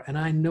half hour, and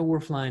I know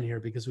we're flying here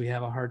because we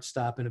have a hard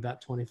stop in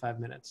about 25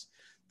 minutes.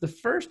 The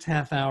first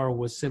half hour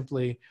was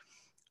simply,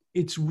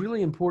 it's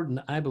really important,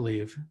 I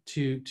believe,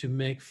 to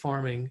make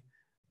farming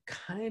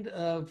kind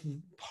of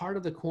part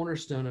of the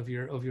cornerstone of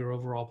your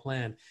overall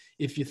plan.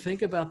 If you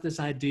think about this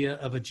idea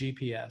of a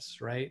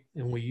GPS, right?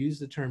 And we use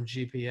the term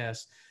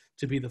GPS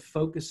to be the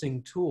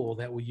focusing tool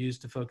that we use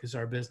to focus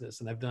our business.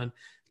 And I've done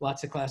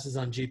lots of classes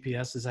on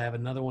GPSs. I have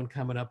another one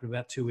coming up in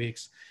about 2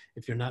 weeks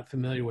if you're not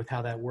familiar with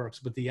how that works.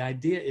 But the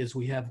idea is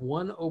we have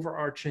one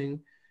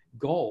overarching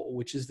goal,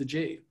 which is the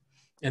G.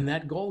 And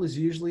that goal is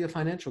usually a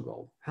financial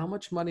goal. How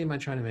much money am I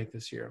trying to make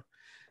this year?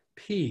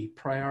 P,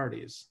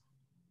 priorities.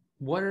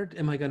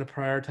 Am I going to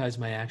prioritize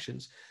my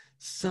actions?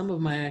 Some of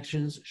my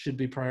actions should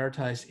be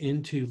prioritized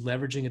into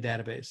leveraging a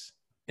database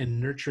and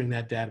nurturing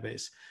that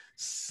database.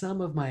 Some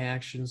of my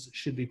actions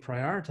should be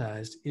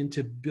prioritized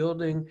into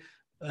building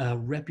a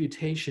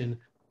reputation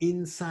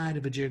inside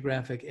of a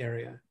geographic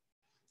area.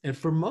 And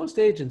for most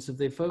agents, if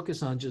they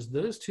focus on just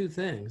those two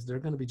things, they're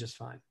going to be just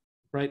fine,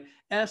 right?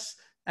 S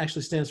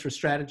actually stands for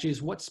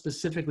strategies. What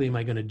specifically am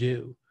I going to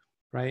do,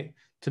 right,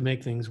 to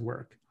make things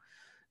work?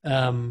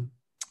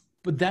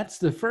 But that's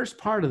the first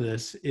part of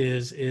this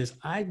is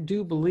I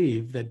do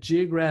believe that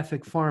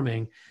geographic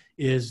farming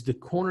is the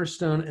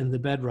cornerstone and the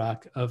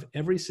bedrock of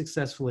every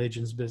successful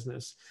agent's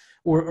business,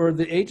 or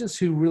the agents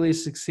who really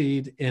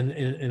succeed in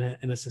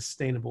a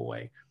sustainable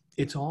way.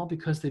 It's all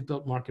because they've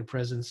built market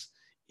presence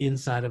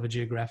inside of a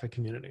geographic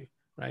community,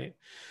 right?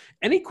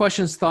 Any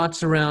questions,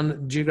 thoughts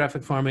around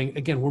geographic farming?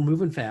 Again, we're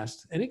moving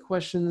fast. Any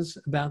questions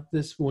about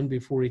this one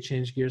before we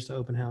change gears to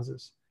open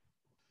houses?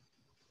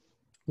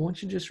 Why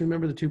don't you just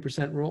remember the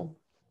 2% rule?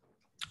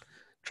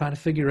 Try to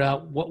figure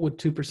out what would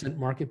 2%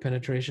 market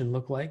penetration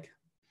look like.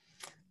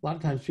 A lot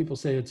of times people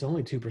say it's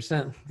only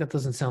 2%. That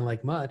doesn't sound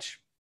like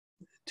much.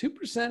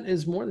 2%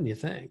 is more than you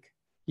think.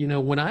 You know,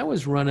 when I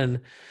was running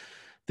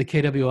the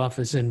KW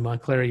office in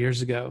Montclair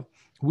years ago,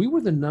 we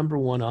were the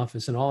 #1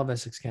 office in all of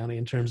Essex County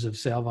in terms of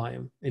sale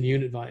volume and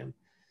unit volume.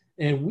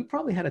 And we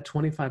probably had a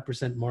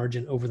 25%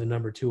 margin over the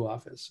 #2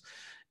 office.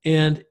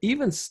 And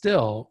even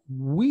still,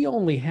 we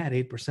only had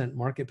 8%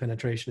 market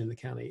penetration in the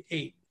county,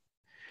 8.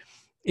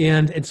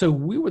 And so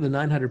we were the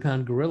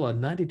 900-pound gorilla,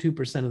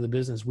 92% of the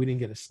business, we didn't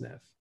get a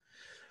sniff.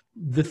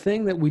 The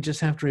thing that we just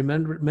have to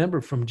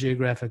remember from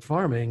geographic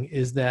farming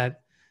is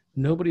that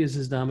nobody is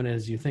as dominant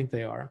as you think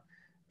they are.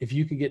 If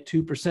you could get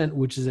 2%,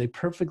 which is a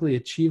perfectly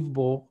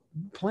achievable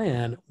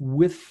plan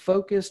with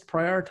focused,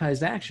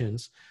 prioritized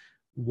actions,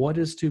 what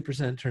does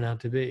 2% turn out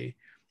to be?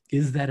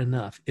 Is that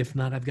enough? If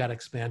not, I've got to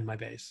expand my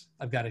base.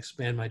 I've got to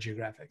expand my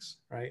geographics,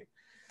 right?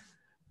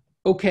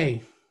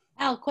 Okay.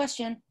 Al,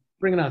 question.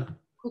 Bring it on.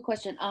 Quick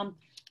question.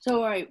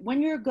 So, all right,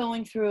 when you're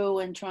going through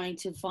and trying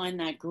to find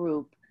that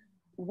group,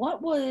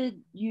 what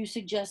would you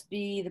suggest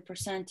be the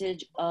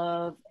percentage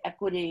of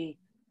equity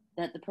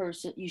that the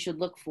person you should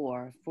look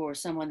for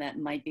someone that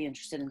might be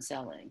interested in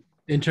selling?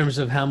 In terms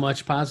of how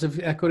much positive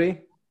equity?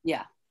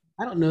 Yeah.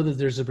 I don't know that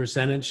there's a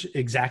percentage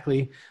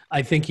exactly.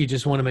 I think you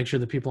just want to make sure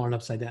that people aren't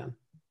upside down.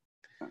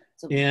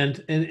 So, And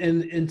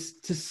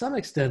to some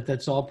extent,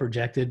 that's all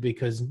projected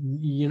because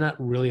you're not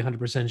really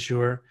 100%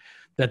 sure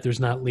that there's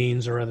not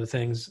liens or other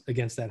things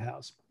against that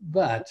house.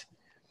 But,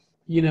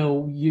 you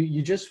know,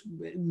 you just,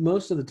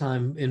 most of the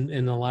time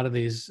in a lot of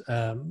these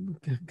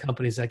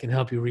companies that can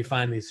help you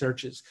refine these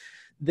searches,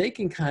 they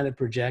can kind of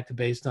project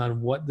based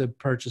on what the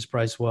purchase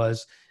price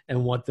was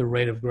and what the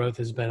rate of growth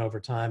has been over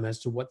time as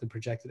to what the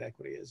projected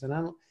equity is. And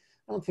I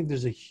don't think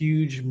there's a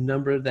huge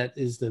number that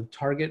is the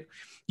target.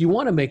 You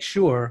want to make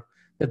sure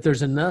that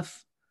there's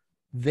enough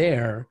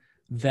there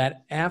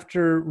that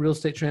after real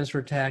estate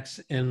transfer tax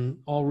and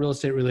all real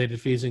estate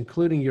related fees,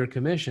 including your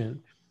commission,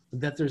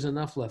 that there's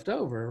enough left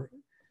over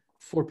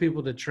for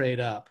people to trade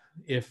up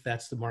if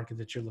that's the market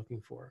that you're looking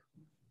for.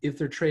 If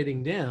they're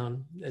trading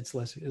down, it's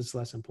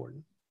less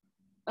important.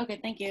 okay,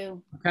 thank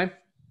you. Okay.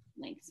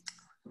 Thanks.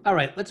 All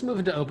right, let's move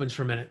into opens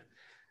for a minute.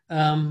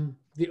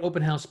 The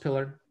open house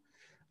pillar.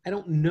 I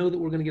don't know that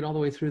we're going to get all the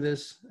way through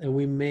this, and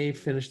we may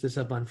finish this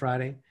up on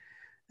Friday.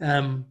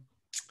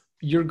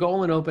 Your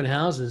goal in open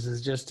houses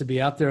is just to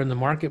be out there in the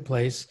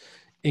marketplace,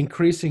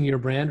 increasing your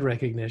brand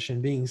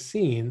recognition, being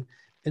seen,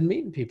 and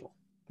meeting people,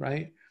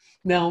 right?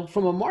 Now,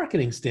 from a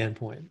marketing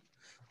standpoint,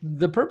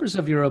 the purpose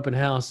of your open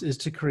house is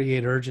to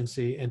create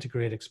urgency and to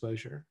create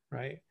exposure,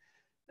 right?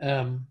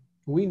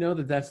 We know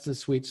that that's the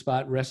sweet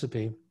spot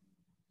recipe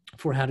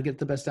for how to get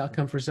the best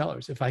outcome for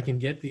sellers. If I can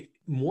get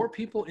more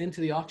people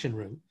into the auction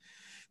room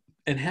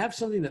and have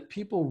something that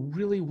people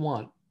really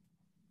want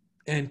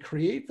and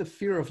create the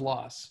fear of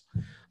loss,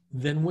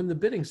 then when the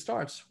bidding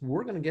starts,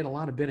 we're going to get a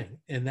lot of bidding,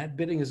 and that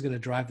bidding is going to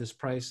drive this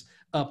price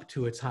up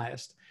to its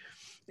highest.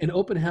 And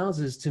open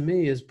houses to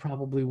me is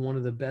probably one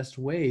of the best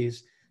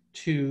ways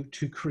to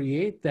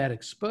create that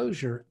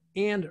exposure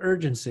and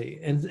urgency.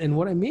 And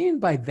what I mean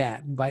by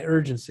that, by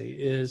urgency,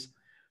 is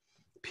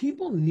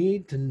people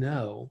need to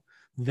know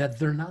that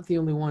they're not the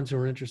only ones who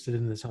are interested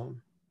in this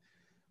home.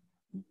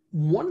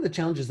 One of the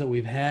challenges that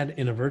we've had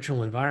in a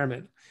virtual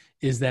environment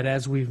is that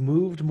as we've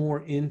moved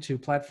more into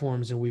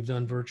platforms and we've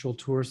done virtual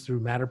tours through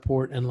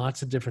Matterport and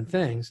lots of different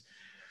things,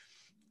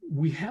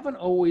 we haven't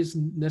always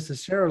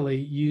necessarily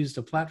used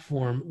a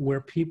platform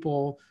where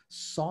people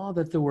saw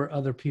that there were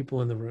other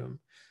people in the room.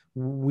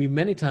 We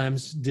many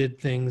times did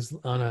things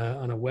on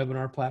a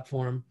webinar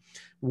platform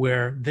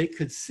where they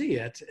could see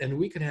it and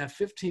we could have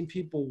 15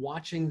 people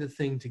watching the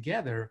thing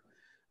together,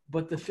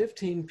 but the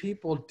 15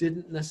 people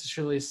didn't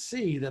necessarily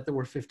see that there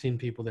were 15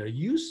 people there.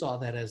 You saw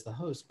that as the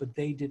host, but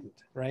they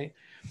didn't, right?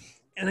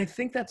 And I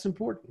think that's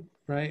important,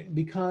 right?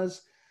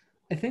 Because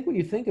I think when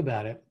you think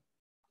about it,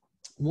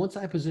 once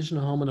I position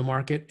a home in the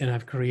market and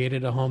I've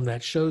created a home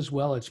that shows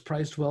well, it's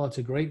priced well, it's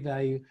a great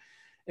value,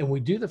 and we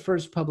do the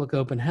first public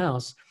open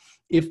house,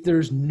 if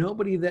there's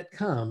nobody that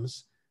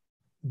comes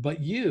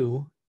but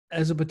you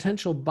as a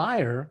potential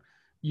buyer,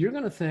 you're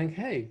going to think,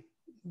 hey,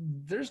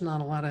 there's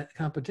not a lot of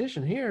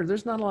competition here.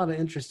 There's not a lot of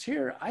interest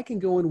here. I can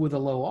go in with a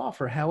low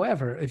offer.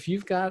 However, if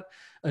you've got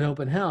an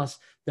open house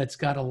that's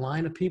got a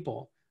line of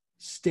people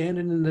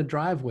standing in the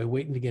driveway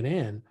waiting to get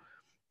in,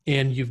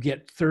 and you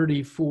get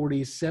 30,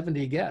 40,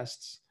 70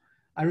 guests.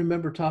 I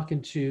remember talking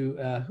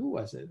to, who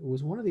was it? It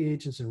was one of the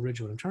agents in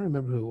Ridgewood. I'm trying to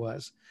remember who it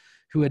was,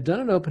 who had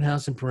done an open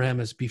house in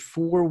Paramus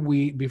before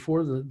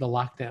the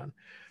lockdown,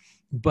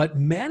 but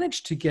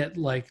managed to get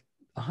like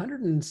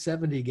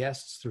 170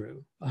 guests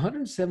through,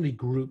 170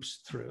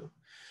 groups through,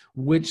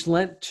 which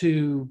lent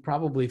to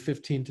probably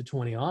 15 to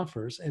 20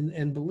 offers.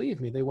 And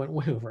believe me, they went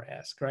way over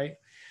ask, right?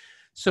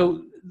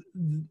 So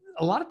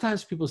a lot of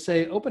times people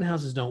say open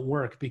houses don't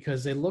work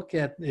because they look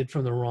at it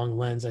from the wrong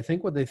lens. I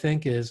think what they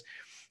think is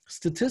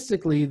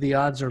statistically, the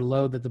odds are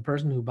low that the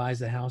person who buys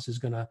the house is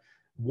going to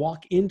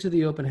walk into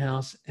the open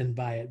house and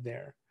buy it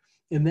there.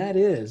 And that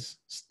is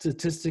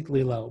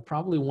statistically low,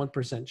 probably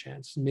 1%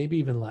 chance, maybe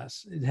even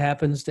less. It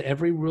happens to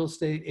every real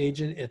estate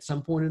agent at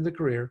some point in their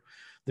career.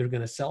 They're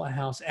going to sell a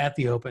house at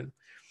the open,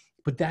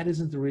 but that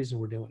isn't the reason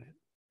we're doing it,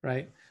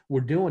 right? We're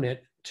doing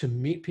it to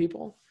meet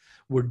people.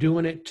 We're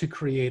doing it to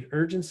create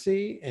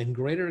urgency and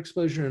greater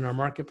exposure in our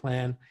market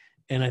plan.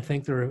 And I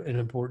think they're an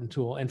important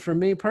tool. And for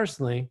me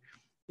personally,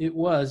 it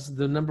was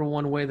the number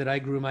one way that I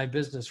grew my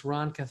business.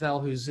 Ron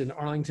Cathell, who's in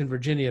Arlington,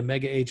 Virginia,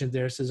 mega agent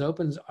there, says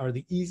opens are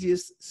the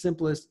easiest,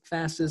 simplest,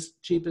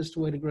 fastest, cheapest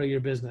way to grow your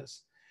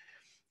business.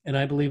 And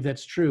I believe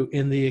that's true.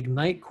 In the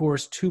Ignite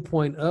Course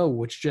 2.0,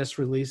 which just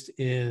released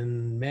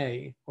in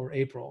May or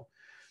April,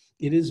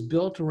 it is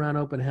built around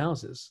open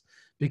houses,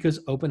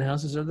 because open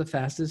houses are the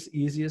fastest,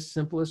 easiest,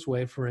 simplest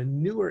way for a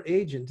newer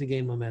agent to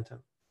gain momentum,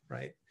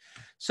 right?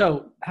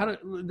 So how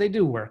do they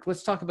do work?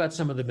 Let's talk about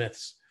some of the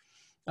myths.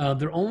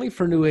 They're only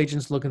for new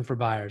agents looking for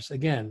buyers.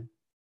 Again,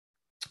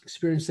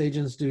 experienced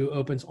agents do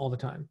opens all the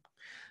time.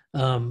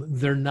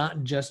 They're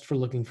not just for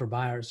looking for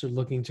buyers. They're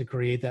looking to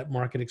create that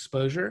market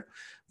exposure.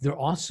 They're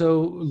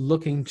also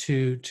looking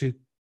to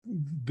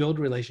build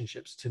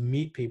relationships, to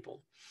meet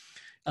people.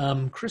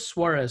 Chris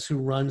Suarez, who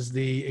runs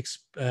the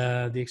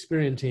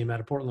Experian team out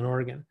of Portland,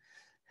 Oregon,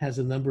 has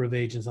a number of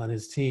agents on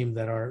his team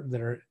that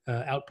are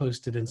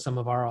outposted in some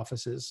of our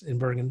offices in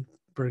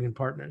Bergen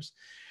Partners.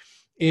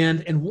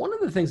 And one of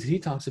the things that he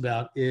talks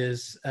about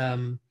is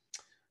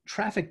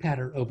traffic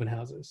pattern open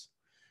houses.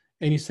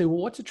 And you say,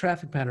 well, what's a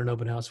traffic pattern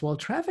open house? Well, a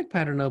traffic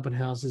pattern open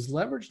house is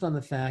leveraged on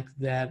the fact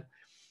that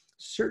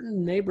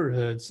certain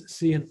neighborhoods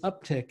see an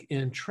uptick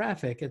in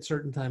traffic at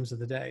certain times of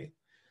the day.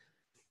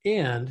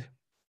 And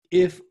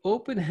if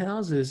open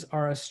houses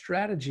are a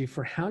strategy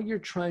for how you're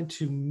trying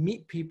to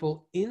meet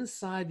people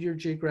inside your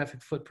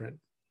geographic footprint,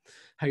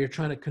 how you're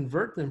trying to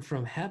convert them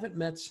from haven't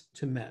mets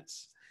to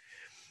mets,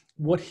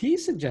 what he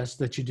suggests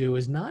that you do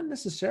is not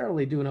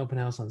necessarily do an open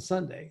house on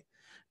Sunday.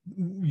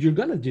 You're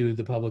going to do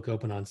the public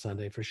open on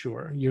Sunday for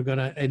sure. You're going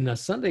to, in a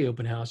Sunday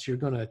open house, you're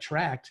going to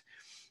attract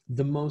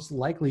the most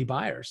likely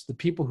buyers. The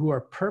people who are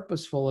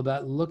purposeful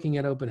about looking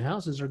at open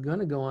houses are going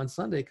to go on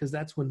Sunday because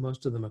that's when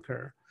most of them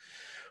occur.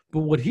 But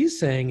what he's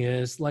saying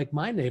is, like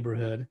my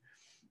neighborhood,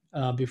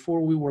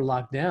 before we were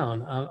locked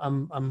down,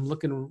 I'm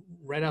looking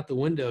right out the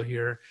window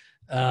here,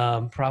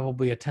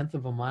 probably a 1/10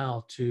 of a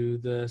mile to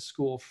the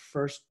school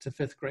 1st to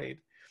 5th grade.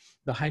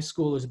 The high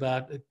school is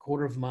about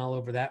 1/4 of a mile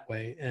over that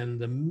way, and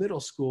the middle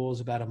school is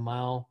about a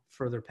mile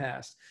further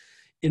past.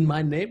 In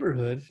my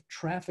neighborhood,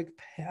 traffic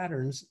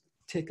patterns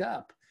tick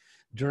up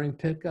during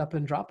pickup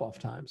and drop-off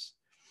times.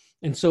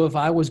 And so if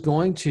I was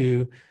going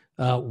to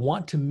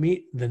want to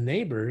meet the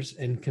neighbors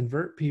and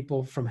convert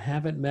people from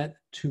haven't met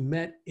to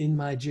met in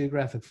my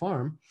geographic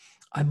farm,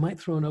 I might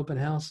throw an open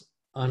house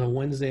on a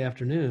Wednesday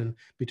afternoon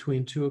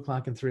between 2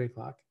 o'clock and 3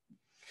 o'clock.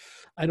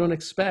 I don't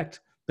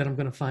expect that I'm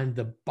going to find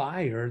the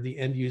buyer, the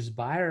end-use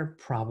buyer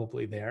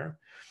probably there,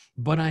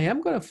 but I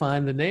am going to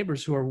find the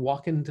neighbors who are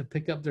walking to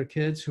pick up their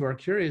kids, who are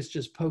curious,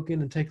 just poke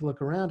in and take a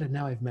look around, and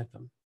now I've met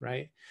them,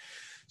 right?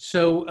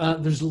 So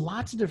there's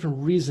lots of different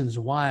reasons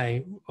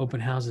why open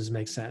houses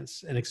make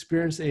sense, and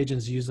experienced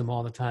agents use them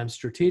all the time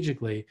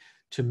strategically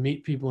to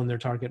meet people in their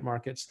target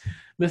markets.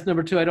 Myth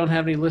number 2, I don't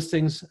have any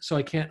listings, so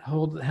I can't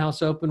hold the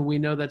house open. We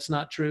know that's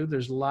not true.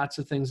 There's lots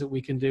of things that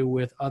we can do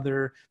with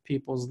other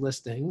people's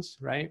listings,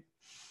 right?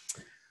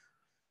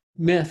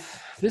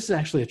 Myth, this is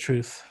actually a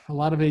truth. A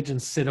lot of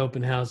agents sit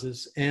open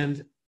houses,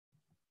 and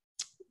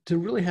to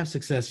really have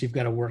success, you've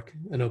got to work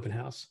an open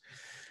house.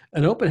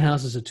 An open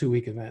house is a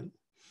 2-week event.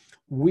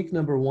 Week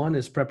number 1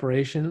 is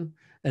preparation,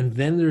 and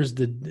then there's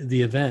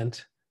the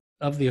event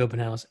of the open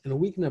house, and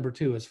week number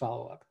 2 is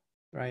follow-up,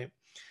 right?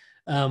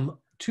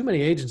 Too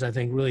many agents, I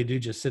think, really do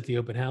just sit the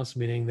open house,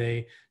 meaning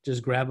they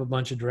just grab a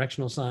bunch of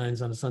directional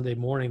signs on a Sunday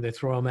morning, they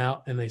throw them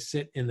out, and they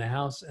sit in the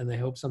house, and they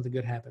hope something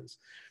good happens.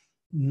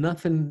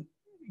 Nothing,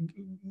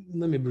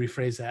 let me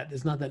rephrase that.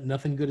 It's not that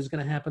nothing good is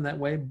going to happen that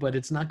way, but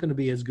it's not going to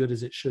be as good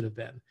as it should have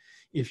been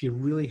if you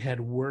really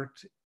had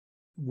worked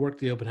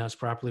the open house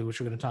properly, which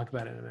we're going to talk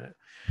about in a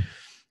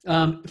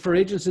minute. For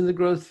agents in the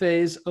growth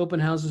phase, open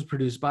houses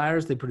produce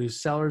buyers, they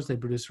produce sellers, they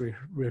produce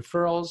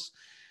referrals.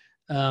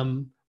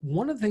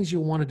 One of the things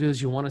you want to do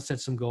is you want to set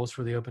some goals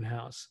for the open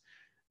house.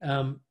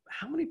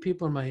 How many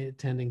people am I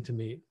intending to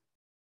meet?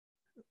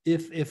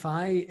 If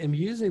I am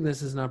using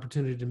this as an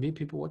opportunity to meet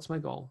people, what's my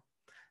goal?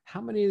 How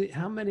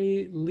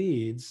many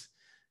leads,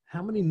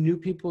 how many new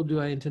people do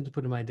I intend to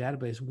put in my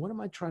database? What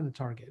am I trying to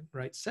target,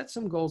 right? Set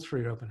some goals for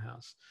your open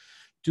house.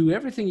 Do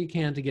everything you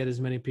can to get as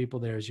many people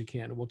there as you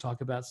can. We'll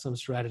talk about some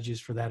strategies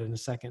for that in a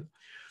second.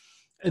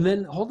 And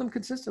then hold them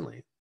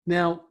consistently.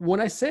 Now, when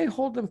I say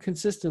hold them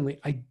consistently,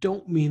 I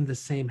don't mean the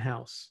same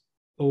house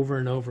over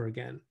and over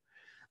again.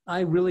 I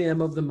really am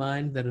of the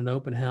mind that an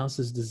open house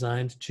is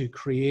designed to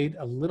create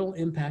a little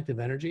impact of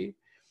energy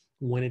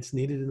when it's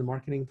needed in the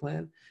marketing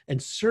plan.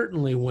 And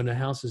certainly when a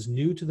house is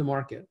new to the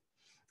market,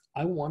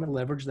 I want to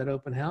leverage that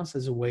open house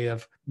as a way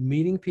of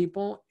meeting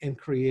people and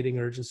creating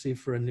urgency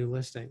for a new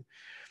listing.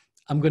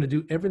 I'm going to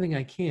do everything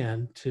I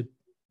can to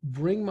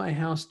bring my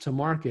house to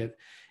market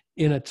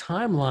in a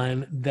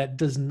timeline that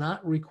does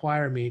not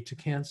require me to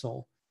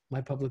cancel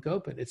my public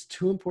open. It's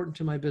too important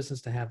to my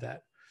business to have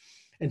that.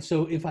 And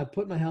so if I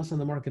put my house on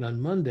the market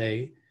on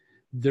Monday,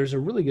 there's a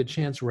really good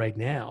chance right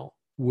now,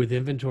 with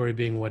inventory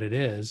being what it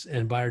is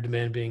and buyer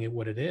demand being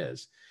what it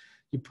is,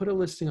 you put a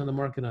listing on the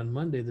market on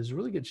Monday, there's a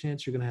really good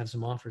chance you're going to have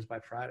some offers by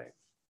Friday.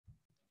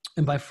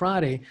 And by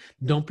Friday,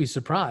 don't be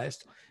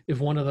surprised if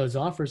one of those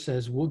offers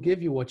says, we'll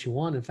give you what you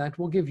want. In fact,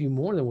 we'll give you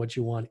more than what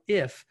you want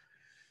if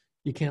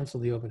you cancel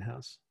the open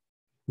house,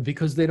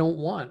 because they don't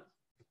want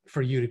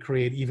for you to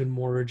create even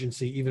more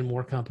urgency, even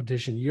more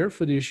competition. Your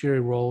fiduciary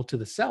role to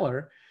the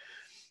seller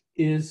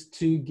is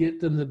to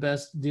get them the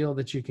best deal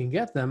that you can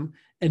get them.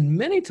 And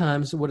many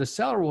times what a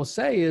seller will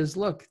say is,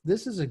 look,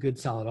 this is a good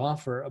solid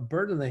offer. A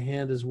bird in the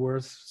hand is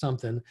worth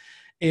something.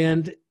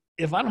 And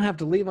if I don't have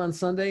to leave on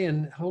Sunday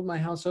and hold my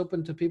house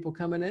open to people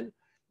coming in,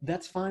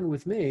 that's fine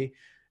with me.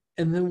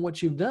 And then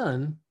what you've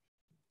done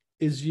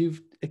is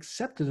you've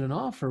accepted an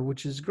offer,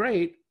 which is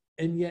great.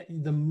 And yet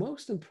the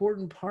most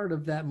important part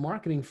of that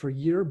marketing for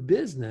your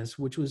business,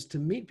 which was to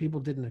meet people,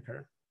 didn't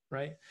occur,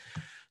 right?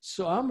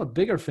 So I'm a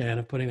bigger fan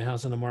of putting the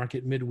house on the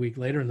market midweek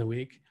later in the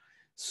week,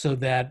 so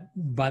that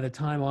by the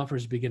time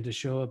offers begin to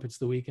show up, it's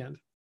the weekend.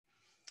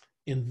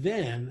 And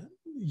then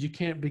you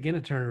can't begin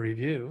a turn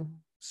review.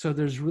 So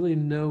there's really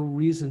no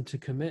reason to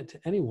commit to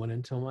anyone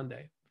until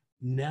Monday.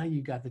 Now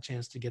you got the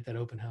chance to get that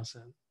open house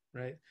in,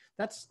 right?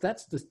 That's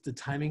the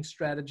timing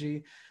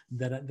strategy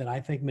that I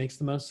think makes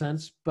the most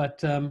sense.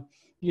 But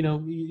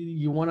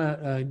you want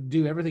to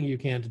do everything you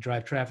can to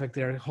drive traffic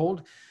there.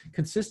 Hold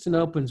consistent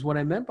opens. What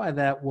I meant by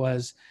that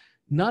was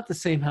not the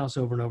same house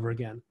over and over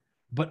again,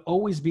 but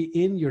always be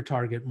in your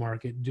target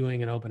market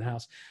doing an open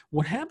house.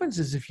 What happens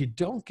is if you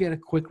don't get a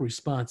quick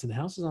response and the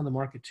house is on the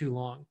market too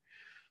long,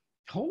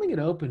 holding it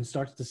open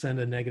starts to send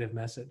a negative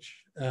message.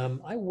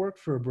 I worked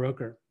for a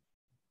broker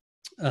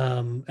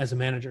as a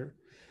manager,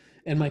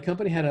 and my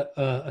company had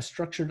a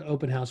structured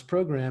open house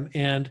program,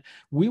 and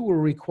we were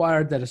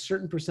required that a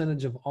certain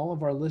percentage of all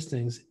of our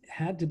listings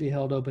had to be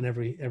held open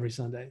every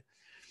Sunday.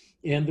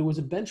 And there was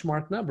a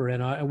benchmark number,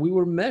 and we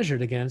were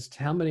measured against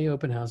how many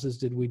open houses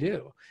did we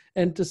do.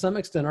 And to some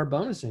extent, our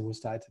bonusing was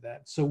tied to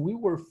that. So we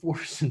were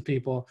forcing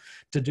people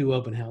to do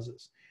open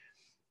houses.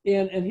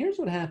 And here's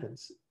what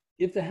happens.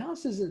 If the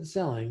house isn't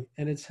selling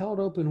and it's held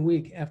open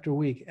week after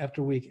week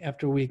after week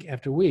after week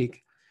after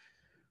week,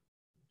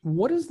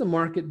 what does the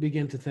market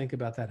begin to think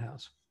about that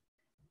house?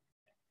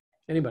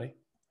 Anybody?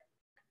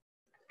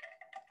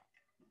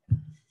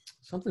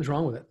 Something's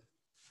wrong with it.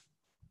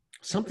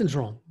 Something's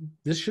wrong.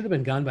 This should have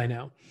been gone by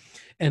now.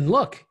 And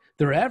look,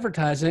 they're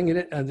advertising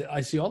it. And I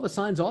see all the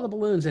signs, all the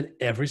balloons, and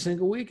every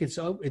single week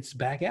it's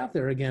back out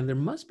there again. There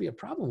must be a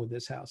problem with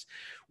this house.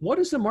 What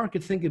does the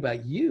market think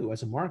about you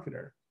as a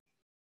marketer?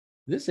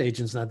 This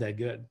agent's not that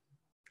good.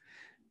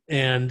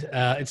 And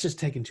it's just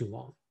taking too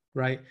long,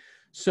 right?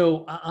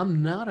 So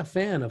I'm not a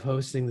fan of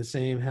hosting the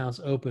same house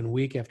open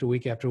week after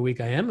week after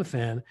week. I am a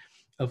fan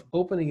of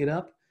opening it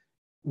up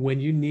when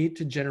you need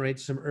to generate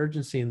some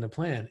urgency in the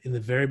plan in the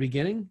very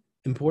beginning,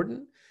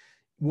 important.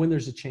 When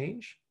there's a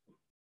change,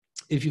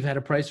 if you've had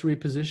a price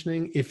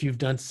repositioning, if you've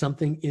done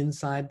something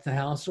inside the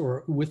house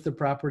or with the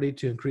property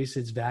to increase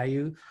its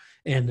value,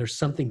 and there's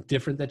something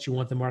different that you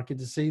want the market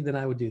to see, then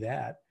I would do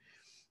that.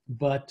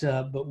 But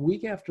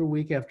week after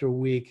week after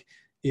week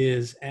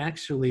is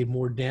actually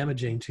more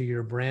damaging to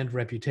your brand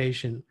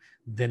reputation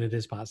than it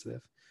is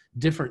positive.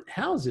 Different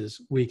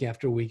houses week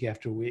after week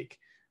after week,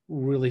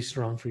 really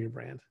strong for your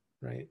brand,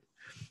 right?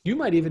 You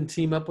might even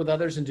team up with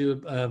others and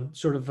do a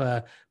sort of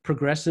a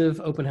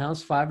progressive open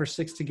house, 5 or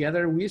 6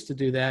 together. We used to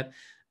do that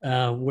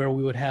where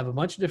we would have a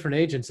bunch of different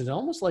agents. It's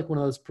almost like one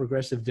of those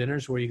progressive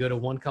dinners where you go to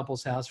one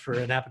couple's house for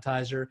an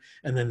appetizer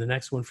and then the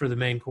next one for the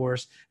main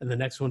course and the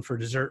next one for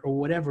dessert or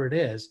whatever it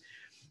is,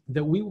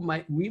 that we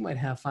might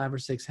have 5 or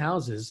 6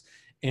 houses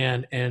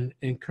and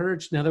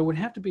encourage. Now there would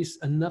have to be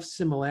enough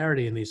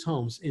similarity in these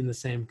homes in the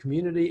same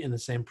community, in the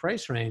same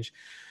price range,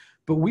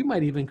 but we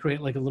might even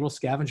create like a little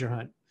scavenger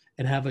hunt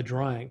and have a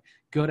drawing.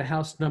 Go to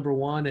house number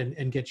 1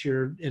 and get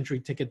your entry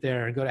ticket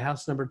there, and go to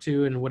house number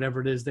 2 and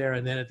whatever it is there.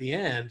 And then at the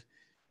end,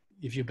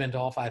 if you've been to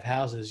all 5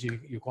 houses,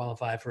 you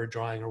qualify for a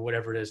drawing or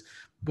whatever it is.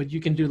 But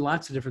you can do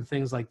lots of different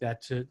things like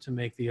that to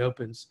make the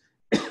opens,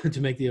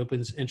 to make the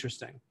opens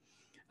interesting.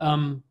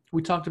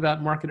 We talked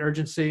about market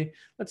urgency.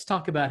 Let's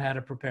talk about how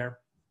to prepare.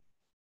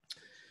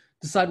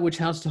 Decide which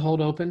house to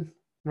hold open,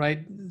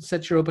 right?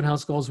 Set your open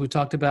house goals we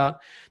talked about.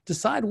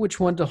 Decide which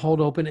one to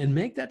hold open and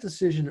make that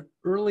decision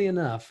early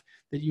enough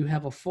that you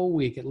have a full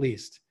week at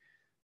least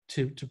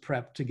to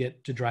prep to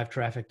drive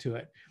traffic to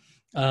it.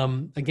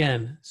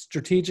 Again,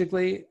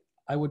 strategically,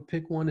 I would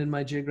pick one in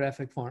my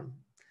geographic farm.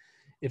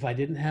 If I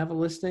didn't have a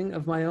listing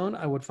of my own,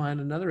 I would find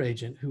another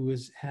agent who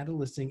had a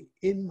listing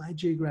in my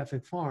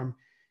geographic farm.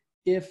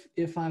 If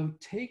I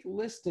take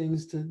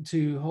listings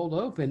to hold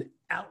open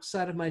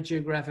outside of my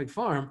geographic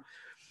farm,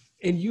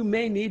 and you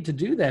may need to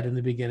do that in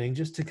the beginning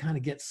just to kind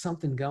of get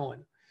something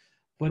going.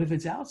 But if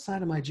it's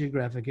outside of my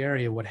geographic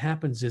area, what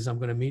happens is I'm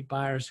going to meet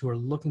buyers who are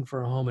looking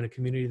for a home in a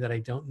community that I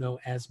don't know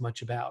as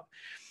much about.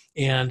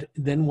 And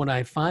then when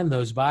I find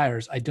those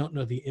buyers, I don't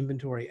know the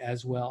inventory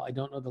as well. I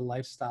don't know the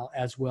lifestyle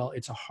as well.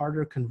 It's a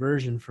harder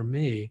conversion for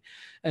me,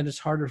 and it's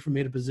harder for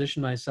me to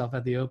position myself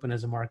at the open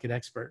as a market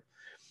expert.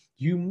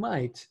 You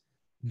might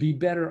be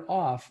better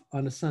off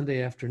on a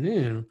Sunday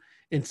afternoon.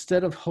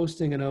 Instead of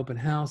hosting an open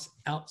house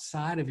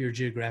outside of your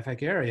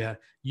geographic area,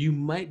 you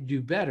might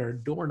do better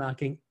door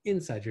knocking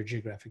inside your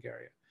geographic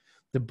area.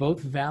 They're both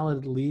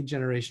valid lead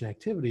generation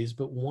activities,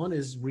 but one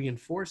is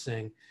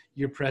reinforcing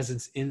your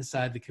presence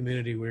inside the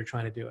community where you're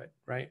trying to do it,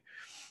 right?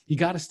 You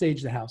got to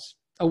stage the house.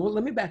 Oh, well,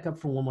 let me back up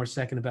for one more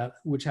second about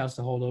which house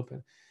to hold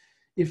open.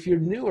 If you're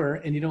newer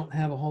and you don't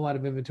have a whole lot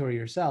of inventory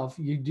yourself,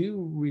 you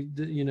do,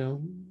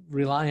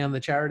 rely on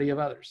the charity of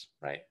others,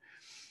 right?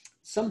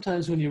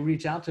 Sometimes when you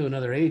reach out to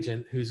another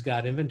agent who's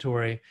got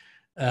inventory,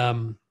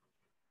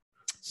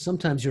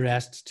 sometimes you're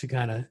asked to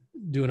kind of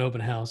do an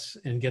open house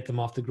and get them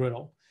off the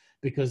griddle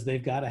because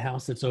they've got a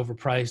house that's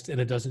overpriced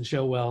and it doesn't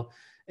show well,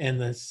 and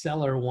the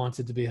seller wants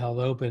it to be held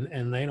open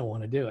and they don't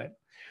want to do it.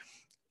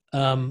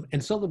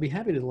 And so they'll be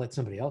happy to let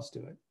somebody else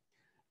do it.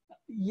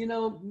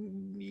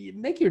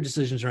 Make your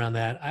decisions around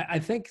that. I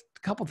think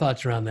a couple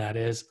thoughts around that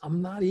is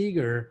I'm not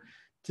eager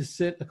to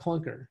sit a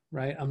clunker,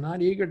 right? I'm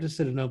not eager to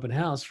sit an open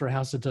house for a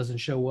house that doesn't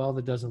show well,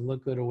 that doesn't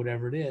look good or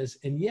whatever it is.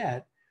 And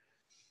yet,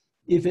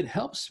 if it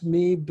helps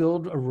me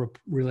build a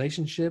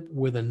relationship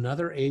with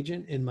another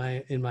agent in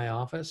my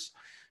office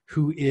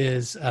who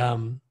is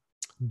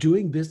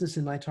doing business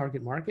in my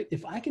target market,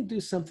 if I can do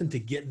something to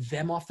get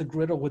them off the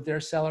griddle with their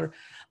seller,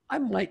 I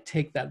might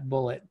take that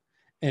bullet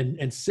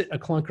and sit a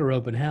clunker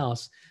open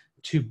house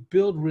to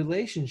build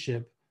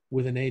relationship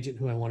with an agent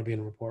who I want to be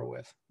in rapport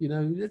with.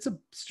 It's a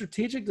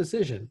strategic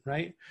decision,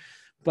 right?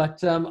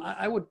 But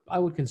I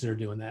would consider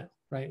doing that,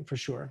 right? For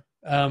sure.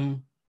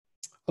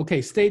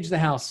 Okay, stage the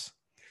house.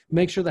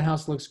 Make sure the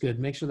house looks good.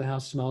 Make sure the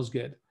house smells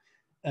good.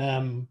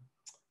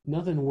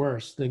 Nothing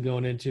worse than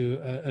going into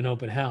an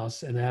open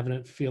house and having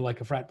it feel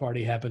like a frat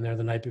party happened there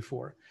the night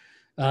before.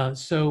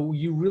 So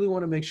you really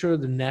want to make sure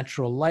the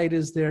natural light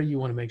is there. You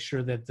want to make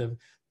sure that the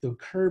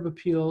curb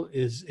appeal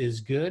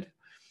is good.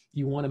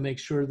 You want to make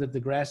sure that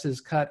the grass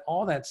is cut,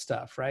 all that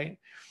stuff, right?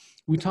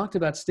 We talked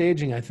about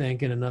staging, I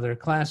think, in another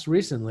class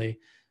recently,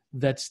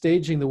 that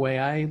staging, the way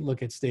I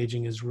look at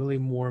staging, is really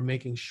more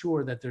making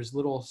sure that there's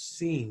little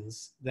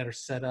scenes that are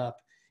set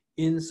up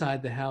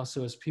inside the house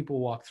so as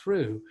people walk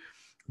through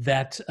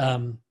that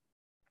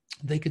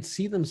they could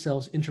see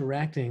themselves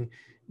interacting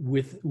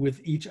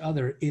with each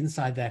other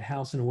inside that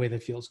house in a way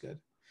that feels good,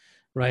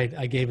 right?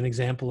 I gave an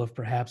example of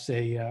perhaps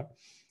a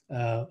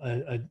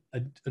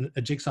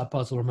jigsaw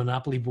puzzle or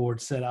Monopoly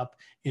board set up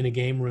in a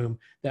game room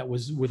that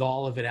was with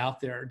all of it out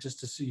there, just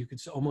to see, you could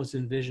almost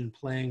envision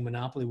playing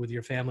Monopoly with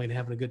your family and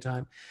having a good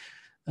time.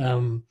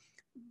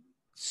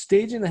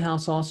 Staging the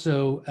house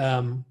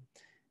also,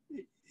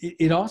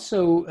 it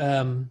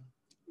also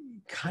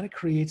kind of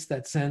creates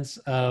that sense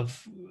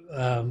of,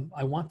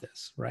 I want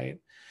this, right?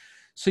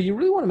 So you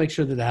really want to make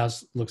sure that the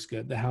house looks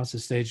good. The house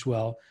is staged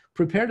well.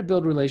 Prepare to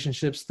build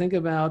relationships. Think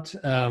about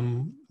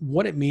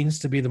what it means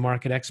to be the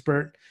market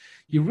expert.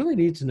 You really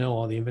need to know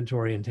all the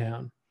inventory in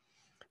town.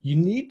 You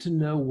need to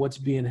know what's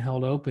being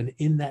held open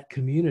in that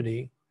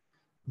community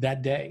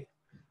that day.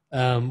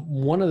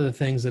 One of the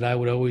things that I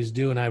would always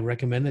do, and I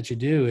recommend that you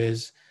do,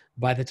 is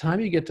by the time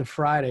you get to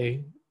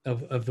Friday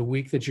of the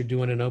week that you're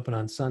doing an open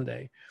on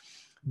Sunday,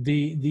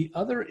 the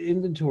other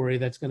inventory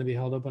that's going to be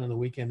held open on the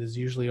weekend is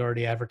usually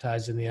already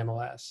advertised in the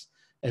MLS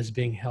as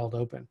being held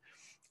open.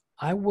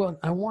 I want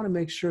to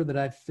make sure that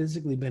I've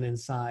physically been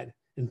inside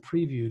and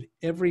previewed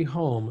every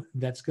home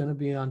that's going to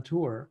be on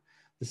tour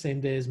the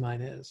same day as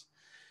mine is,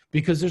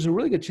 because there's a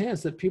really good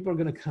chance that people are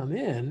going to come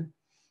in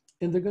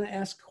and they're going to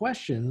ask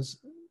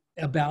questions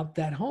about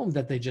that home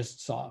that they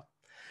just saw.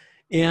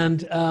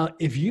 And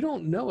if you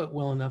don't know it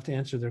well enough to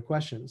answer their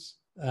questions,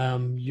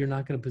 you're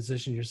not going to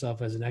position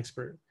yourself as an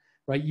expert.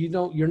 Right?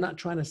 You're not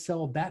trying to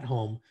sell that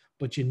home,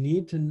 but you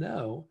need to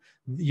know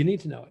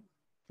it.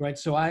 Right?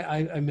 So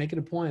I make it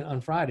a point on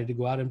Friday to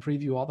go out and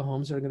preview all the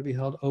homes that are going to be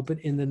held open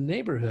in the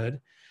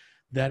neighborhood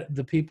that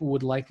the people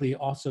would likely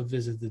also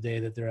visit the day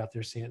that they're out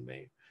there seeing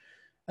me.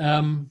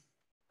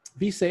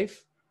 Be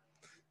safe.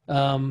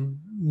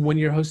 When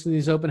you're hosting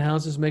these open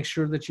houses, make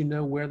sure that you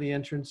know where the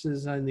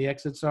entrances and the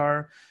exits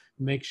are.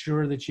 Make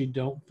sure that you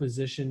don't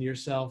position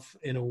yourself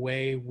in a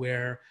way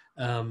where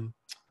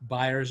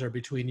buyers are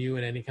between you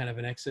and any kind of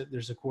an exit.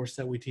 There's a course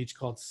that we teach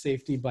called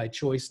Safety by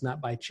Choice,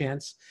 Not by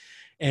Chance.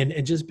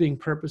 And just being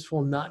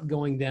purposeful, not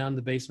going down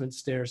the basement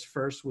stairs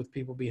first with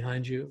people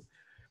behind you.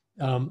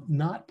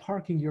 Not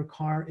parking your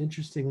car,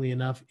 interestingly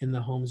enough, in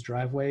the home's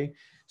driveway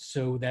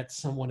so that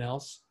someone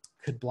else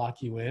could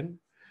block you in.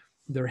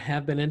 There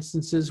have been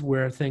instances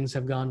where things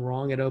have gone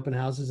wrong at open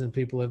houses and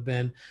people have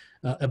been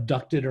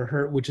abducted or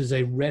hurt, which is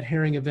a red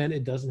herring event.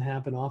 It doesn't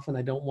happen often.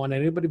 I don't want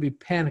anybody to be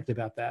panicked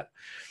about that.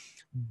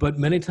 But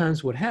many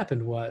times what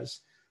happened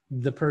was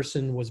the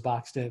person was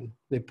boxed in.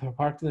 They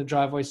parked in the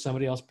driveway.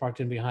 Somebody else parked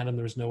in behind them.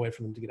 There was no way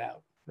for them to get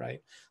out,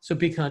 right? So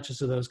be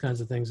conscious of those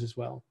kinds of things as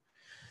well.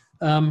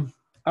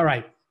 All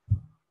right.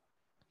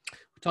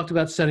 We talked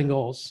about setting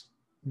goals.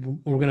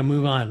 We're going to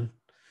move on.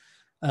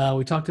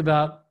 We talked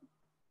about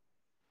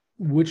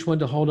which one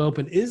to hold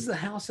open. Is the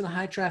house in a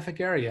high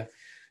traffic area?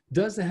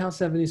 Does the house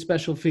have any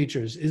special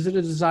features? Is it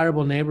a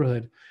desirable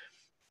neighborhood?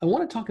 I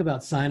want to talk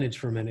about signage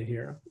for a minute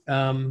here.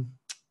 I'm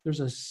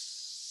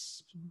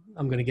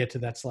going to get to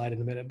that slide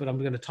in a minute, but I'm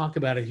going to talk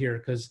about it here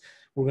because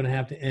we're going to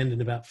have to end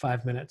in about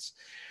 5 minutes.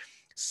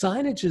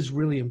 Signage is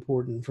really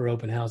important for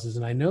open houses.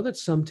 And I know that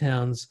some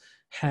towns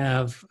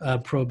have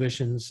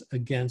prohibitions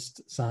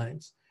against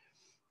signs.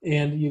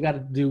 And you got to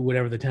do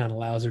whatever the town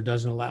allows or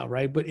doesn't allow,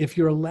 right? But if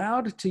you're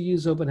allowed to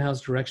use open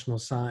house directional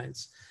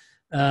signs,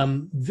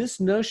 this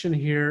notion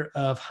here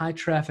of high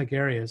traffic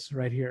areas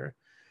right here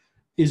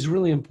is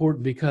really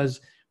important because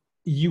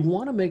you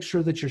want to make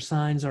sure that your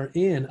signs are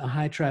in a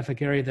high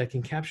traffic area that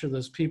can capture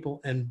those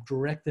people and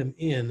direct them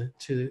in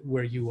to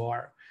where you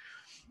are.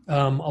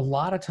 A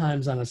lot of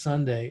times on a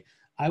Sunday,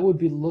 I would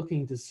be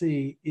looking to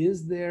see,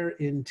 is there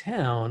in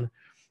town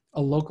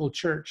a local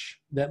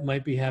church that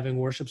might be having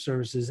worship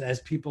services?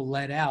 As people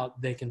let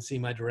out, they can see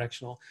my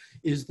directional.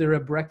 Is there a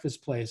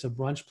breakfast place, a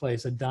brunch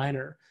place, a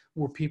diner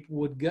where people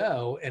would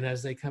go and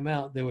as they come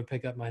out, they would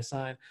pick up my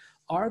sign?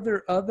 Are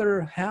there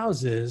other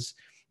houses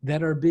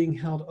that are being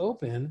held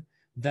open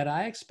that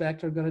I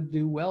expect are going to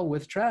do well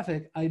with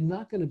traffic? I'm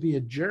not going to be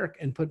a jerk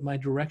and put my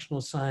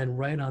directional sign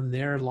right on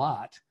their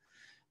lot.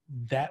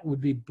 That would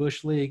be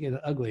bush league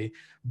and ugly,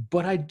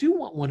 but I do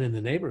want one in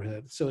the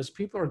neighborhood. So as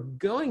people are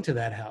going to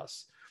that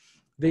house,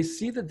 they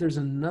see that there's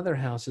another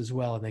house as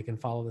well and they can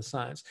follow the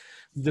signs.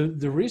 The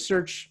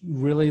research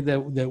really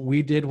that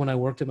we did when I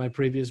worked at my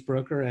previous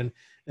broker, and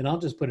I'll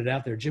just put it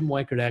out there, Jim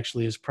Weichert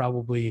actually is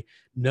probably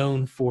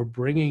known for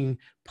bringing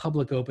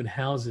public open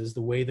houses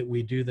the way that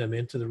we do them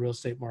into the real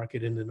estate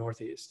market in the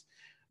Northeast.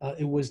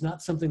 It was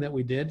not something that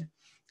we did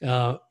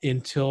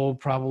until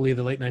probably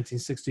the late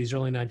 1960s,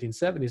 early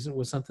 1970s. It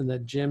was something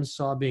that Jim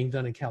saw being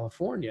done in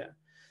California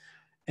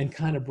and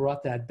kind of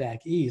brought that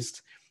back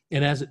east.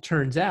 And as it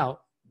turns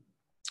out,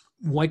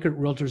 Weichert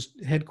Realtors,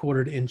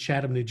 headquartered in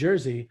Chatham, New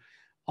Jersey,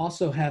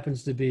 also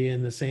happens to be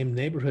in the same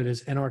neighborhood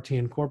as NRT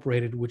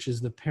Incorporated, which is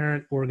the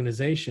parent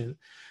organization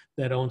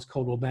that owns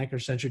Coldwell Banker,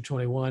 Century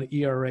 21,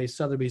 ERA,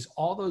 Sotheby's,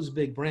 all those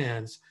big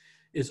brands,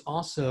 is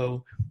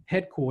also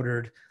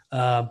headquartered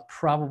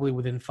probably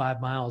within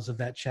 5 miles of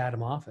that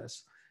Chatham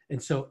office.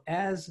 And so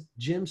as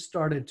Jim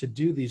started to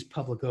do these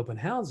public open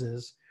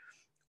houses,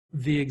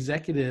 the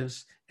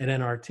executives at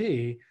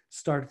NRT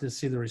started to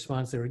see the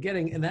response they were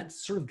getting, and that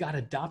sort of got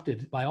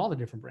adopted by all the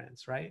different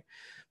brands, right?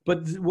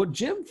 But what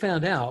Jim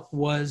found out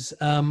was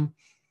the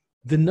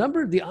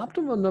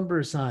optimal number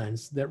of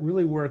signs that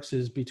really works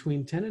is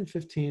between 10 and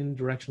 15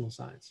 directional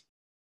signs.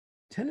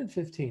 10 and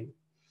 15.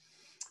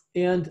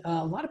 And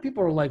a lot of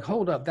people are like,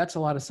 hold up, that's a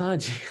lot of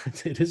signs.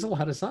 It is a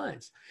lot of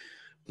signs.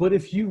 But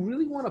if you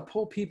really want to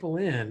pull people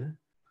in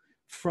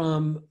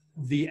from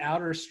the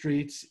outer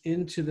streets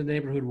into the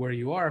neighborhood where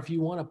you are, if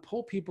you want to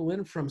pull people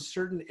in from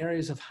certain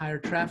areas of higher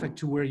traffic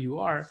to where you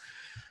are,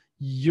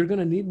 you're going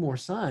to need more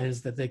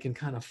signs that they can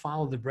kind of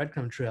follow the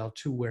breadcrumb trail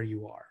to where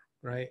you are,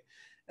 right?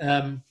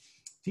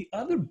 The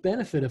other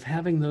benefit of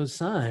having those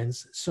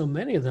signs, so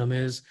many of them,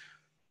 is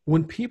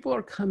when people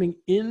are coming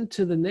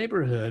into the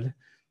neighborhood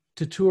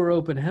to tour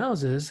open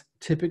houses,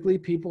 typically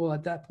people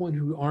at that point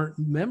who aren't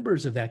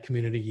members of that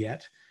community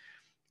yet,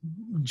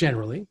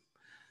 generally,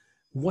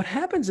 what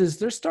happens is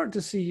they're starting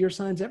to see your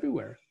signs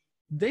everywhere.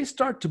 They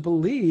start to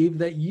believe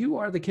that you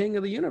are the king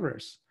of the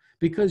universe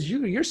because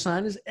your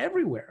sign is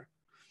everywhere.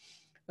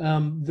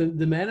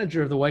 The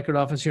manager of the Weichert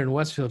office here in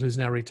Westfield, who's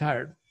now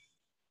retired,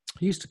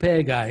 he used to pay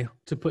a guy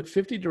to put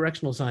 50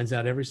 directional signs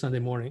out every Sunday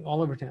morning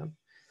all over town.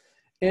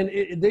 And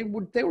they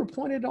were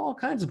pointed to all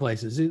kinds of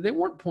places. They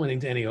weren't pointing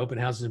to any open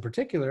houses in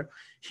particular.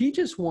 He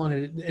just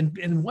wanted,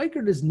 and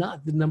Weichert is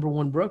not the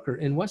 #1 broker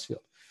in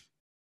Westfield.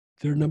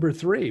 They're number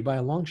 3 by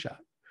a long shot.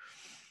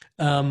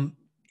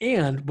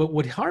 But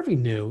what Harvey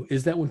knew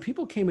is that when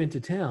people came into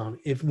town,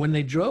 when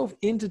they drove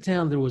into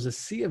town, there was a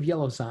sea of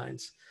yellow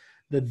signs,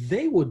 that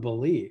they would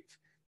believe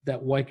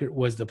that Weichert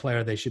was the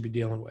player they should be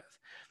dealing with.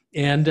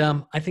 And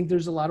I think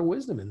there's a lot of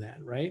wisdom in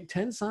that, right?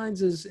 10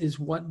 signs is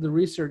what the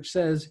research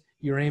says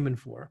you're aiming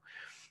for.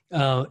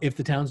 If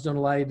the towns don't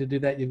allow you to do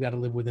that, you've got to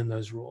live within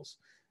those rules.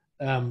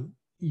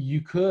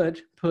 You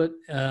could put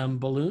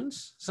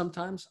balloons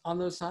sometimes on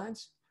those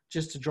signs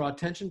just to draw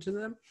attention to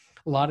them.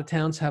 A lot of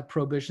towns have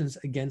prohibitions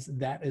against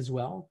that as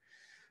well.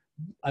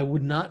 I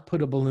would not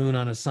put a balloon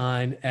on a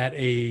sign at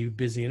a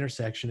busy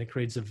intersection. It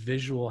creates a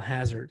visual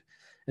hazard.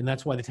 And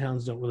that's why the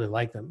towns don't really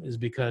like them, is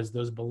because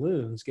those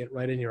balloons get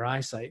right in your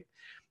eyesight.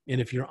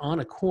 And if you're on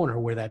a corner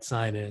where that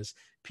sign is,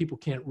 people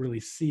can't really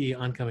see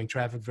oncoming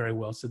traffic very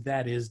well. So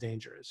that is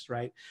dangerous,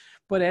 right?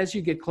 But as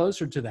you get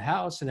closer to the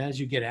house and as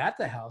you get at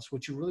the house,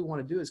 what you really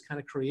want to do is kind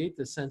of create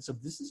the sense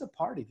of this is a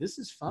party. This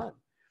is fun.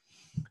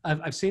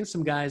 I've seen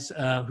some guys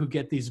who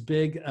get these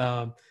big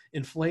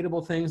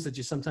inflatable things that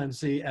you sometimes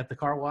see at the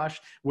car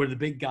wash, where the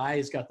big guy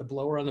has got the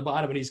blower on the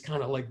bottom and he's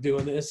kind of like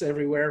doing this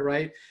everywhere,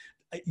 right?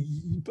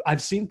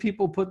 I've seen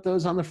people put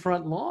those on the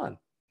front lawn,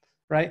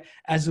 right?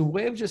 As a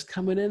way of just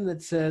coming in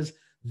that says,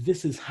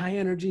 this is high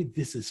energy,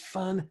 this is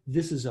fun,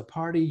 this is a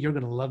party, you're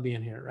going to love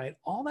being here, right?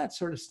 All that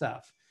sort of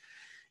stuff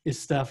is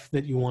stuff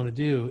that you want to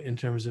do in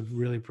terms of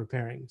really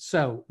preparing.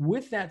 So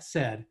with that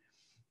said,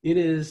 it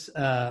is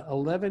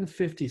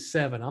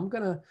 11:57. I'm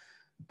going to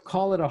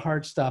call it a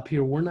hard stop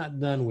here. We're not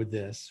done with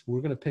this.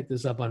 We're going to pick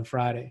this up on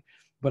Friday.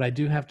 But I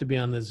do have to be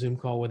on the Zoom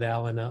call with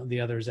Al and the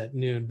others at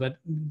noon. But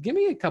give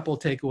me a couple of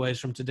takeaways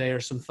from today or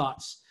some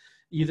thoughts,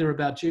 either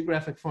about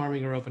geographic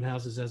farming or open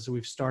houses as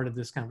we've started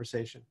this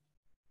conversation.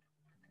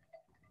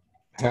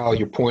 Hal,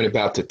 your point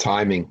about the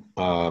timing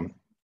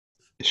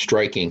is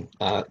striking.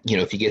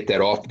 If you get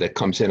that offer that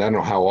comes in, I don't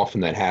know how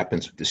often that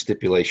happens with the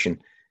stipulation,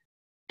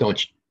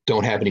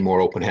 don't have any more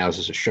open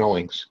houses or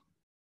showings.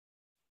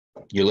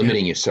 You're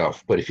limiting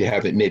yourself. But if you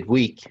have it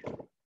midweek,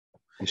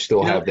 you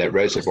still have that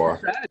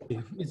reservoir.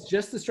 It's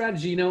just the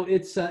strategy.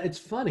 It's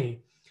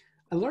funny.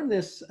 I learned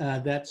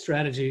that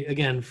strategy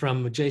again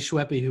from Jay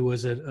Schweppe, who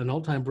was an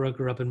old-time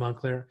broker up in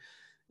Montclair,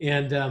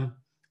 and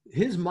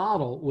his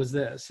model was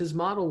this. His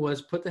model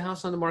was put the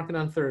house on the market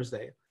on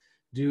Thursday,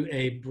 do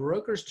a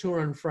broker's tour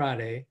on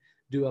Friday,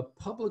 do a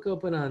public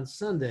open on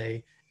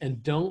Sunday,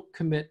 and don't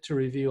commit to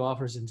review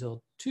offers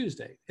until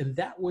Tuesday. And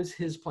that was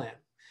his plan.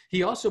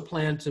 He also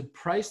planned to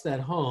price that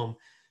home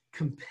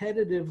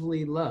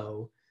competitively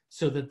low,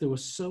 so that there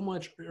was so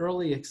much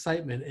early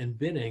excitement and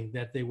bidding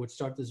that they would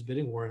start this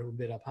bidding war and it would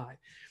bid up high.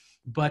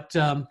 But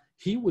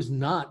he was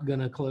not going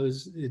to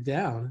close it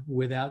down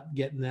without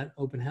getting that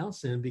open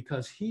house in,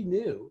 because he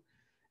knew,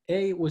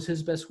 it was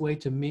his best way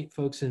to meet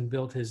folks and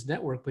build his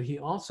network, but he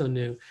also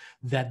knew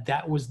that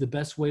that was the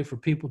best way for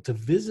people to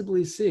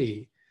visibly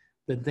see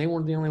that they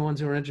weren't the only ones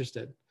who were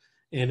interested.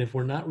 And if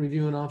we're not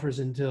reviewing offers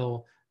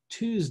until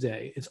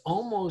Tuesday, it's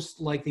almost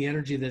like the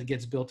energy that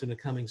gets built in a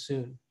coming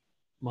soon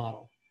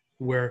model,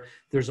 where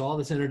there's all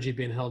this energy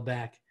being held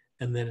back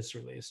and then it's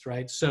released,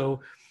 right?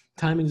 So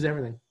timing is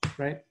everything,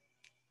 right?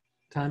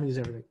 Timing is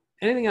everything.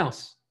 Anything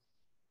else?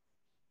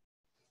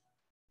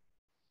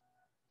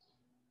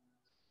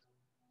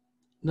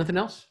 Nothing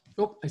else?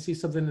 Oh, I see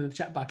something in the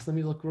chat box. Let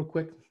me look real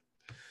quick.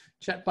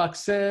 Chat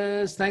box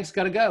says, thanks,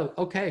 gotta go.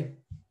 Okay.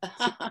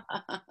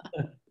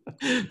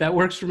 That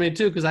works for me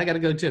too, because I gotta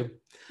go too.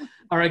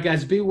 All right,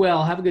 guys, be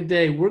well. Have a good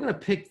day. We're gonna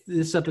pick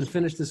this up and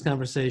finish this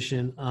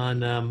conversation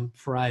on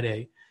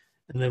Friday,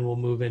 and then we'll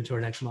move into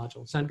our next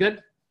module. Sound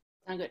good?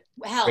 Sound good.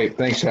 Hal. Great,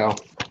 thanks, Hal.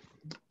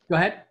 Go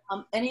ahead.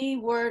 Any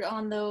word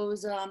on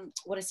those,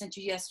 what I sent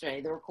you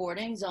yesterday, the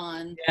recordings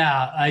on?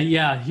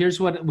 Yeah, here's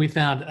what we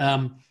found.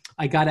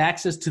 I got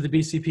access to the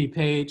BCP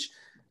page,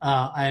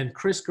 and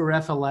Chris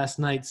Gareffa last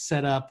night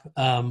set up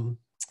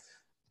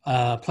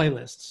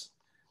playlists.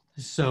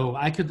 So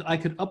I could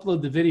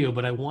upload the video,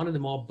 but I wanted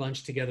them all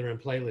bunched together in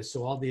playlists.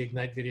 So all the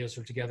Ignite videos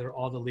were together,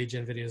 all the lead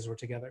gen videos were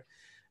together.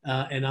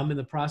 And I'm in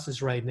the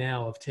process right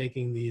now of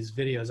taking these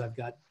videos. I've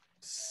got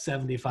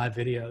 75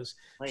 videos,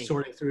 Right.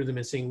 sorting through them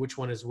and seeing which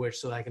one is which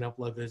so that I can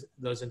upload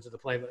those into the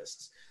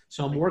playlists.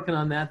 So I'm working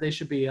on that. They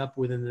should be up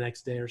within the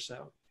next day or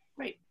so.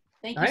 Great.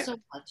 Thank All you right. so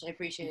much. I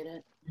appreciate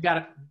it. You got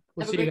it.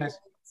 We'll Have a see you great guys. day.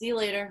 See you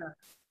later.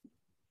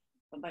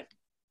 Bye-bye.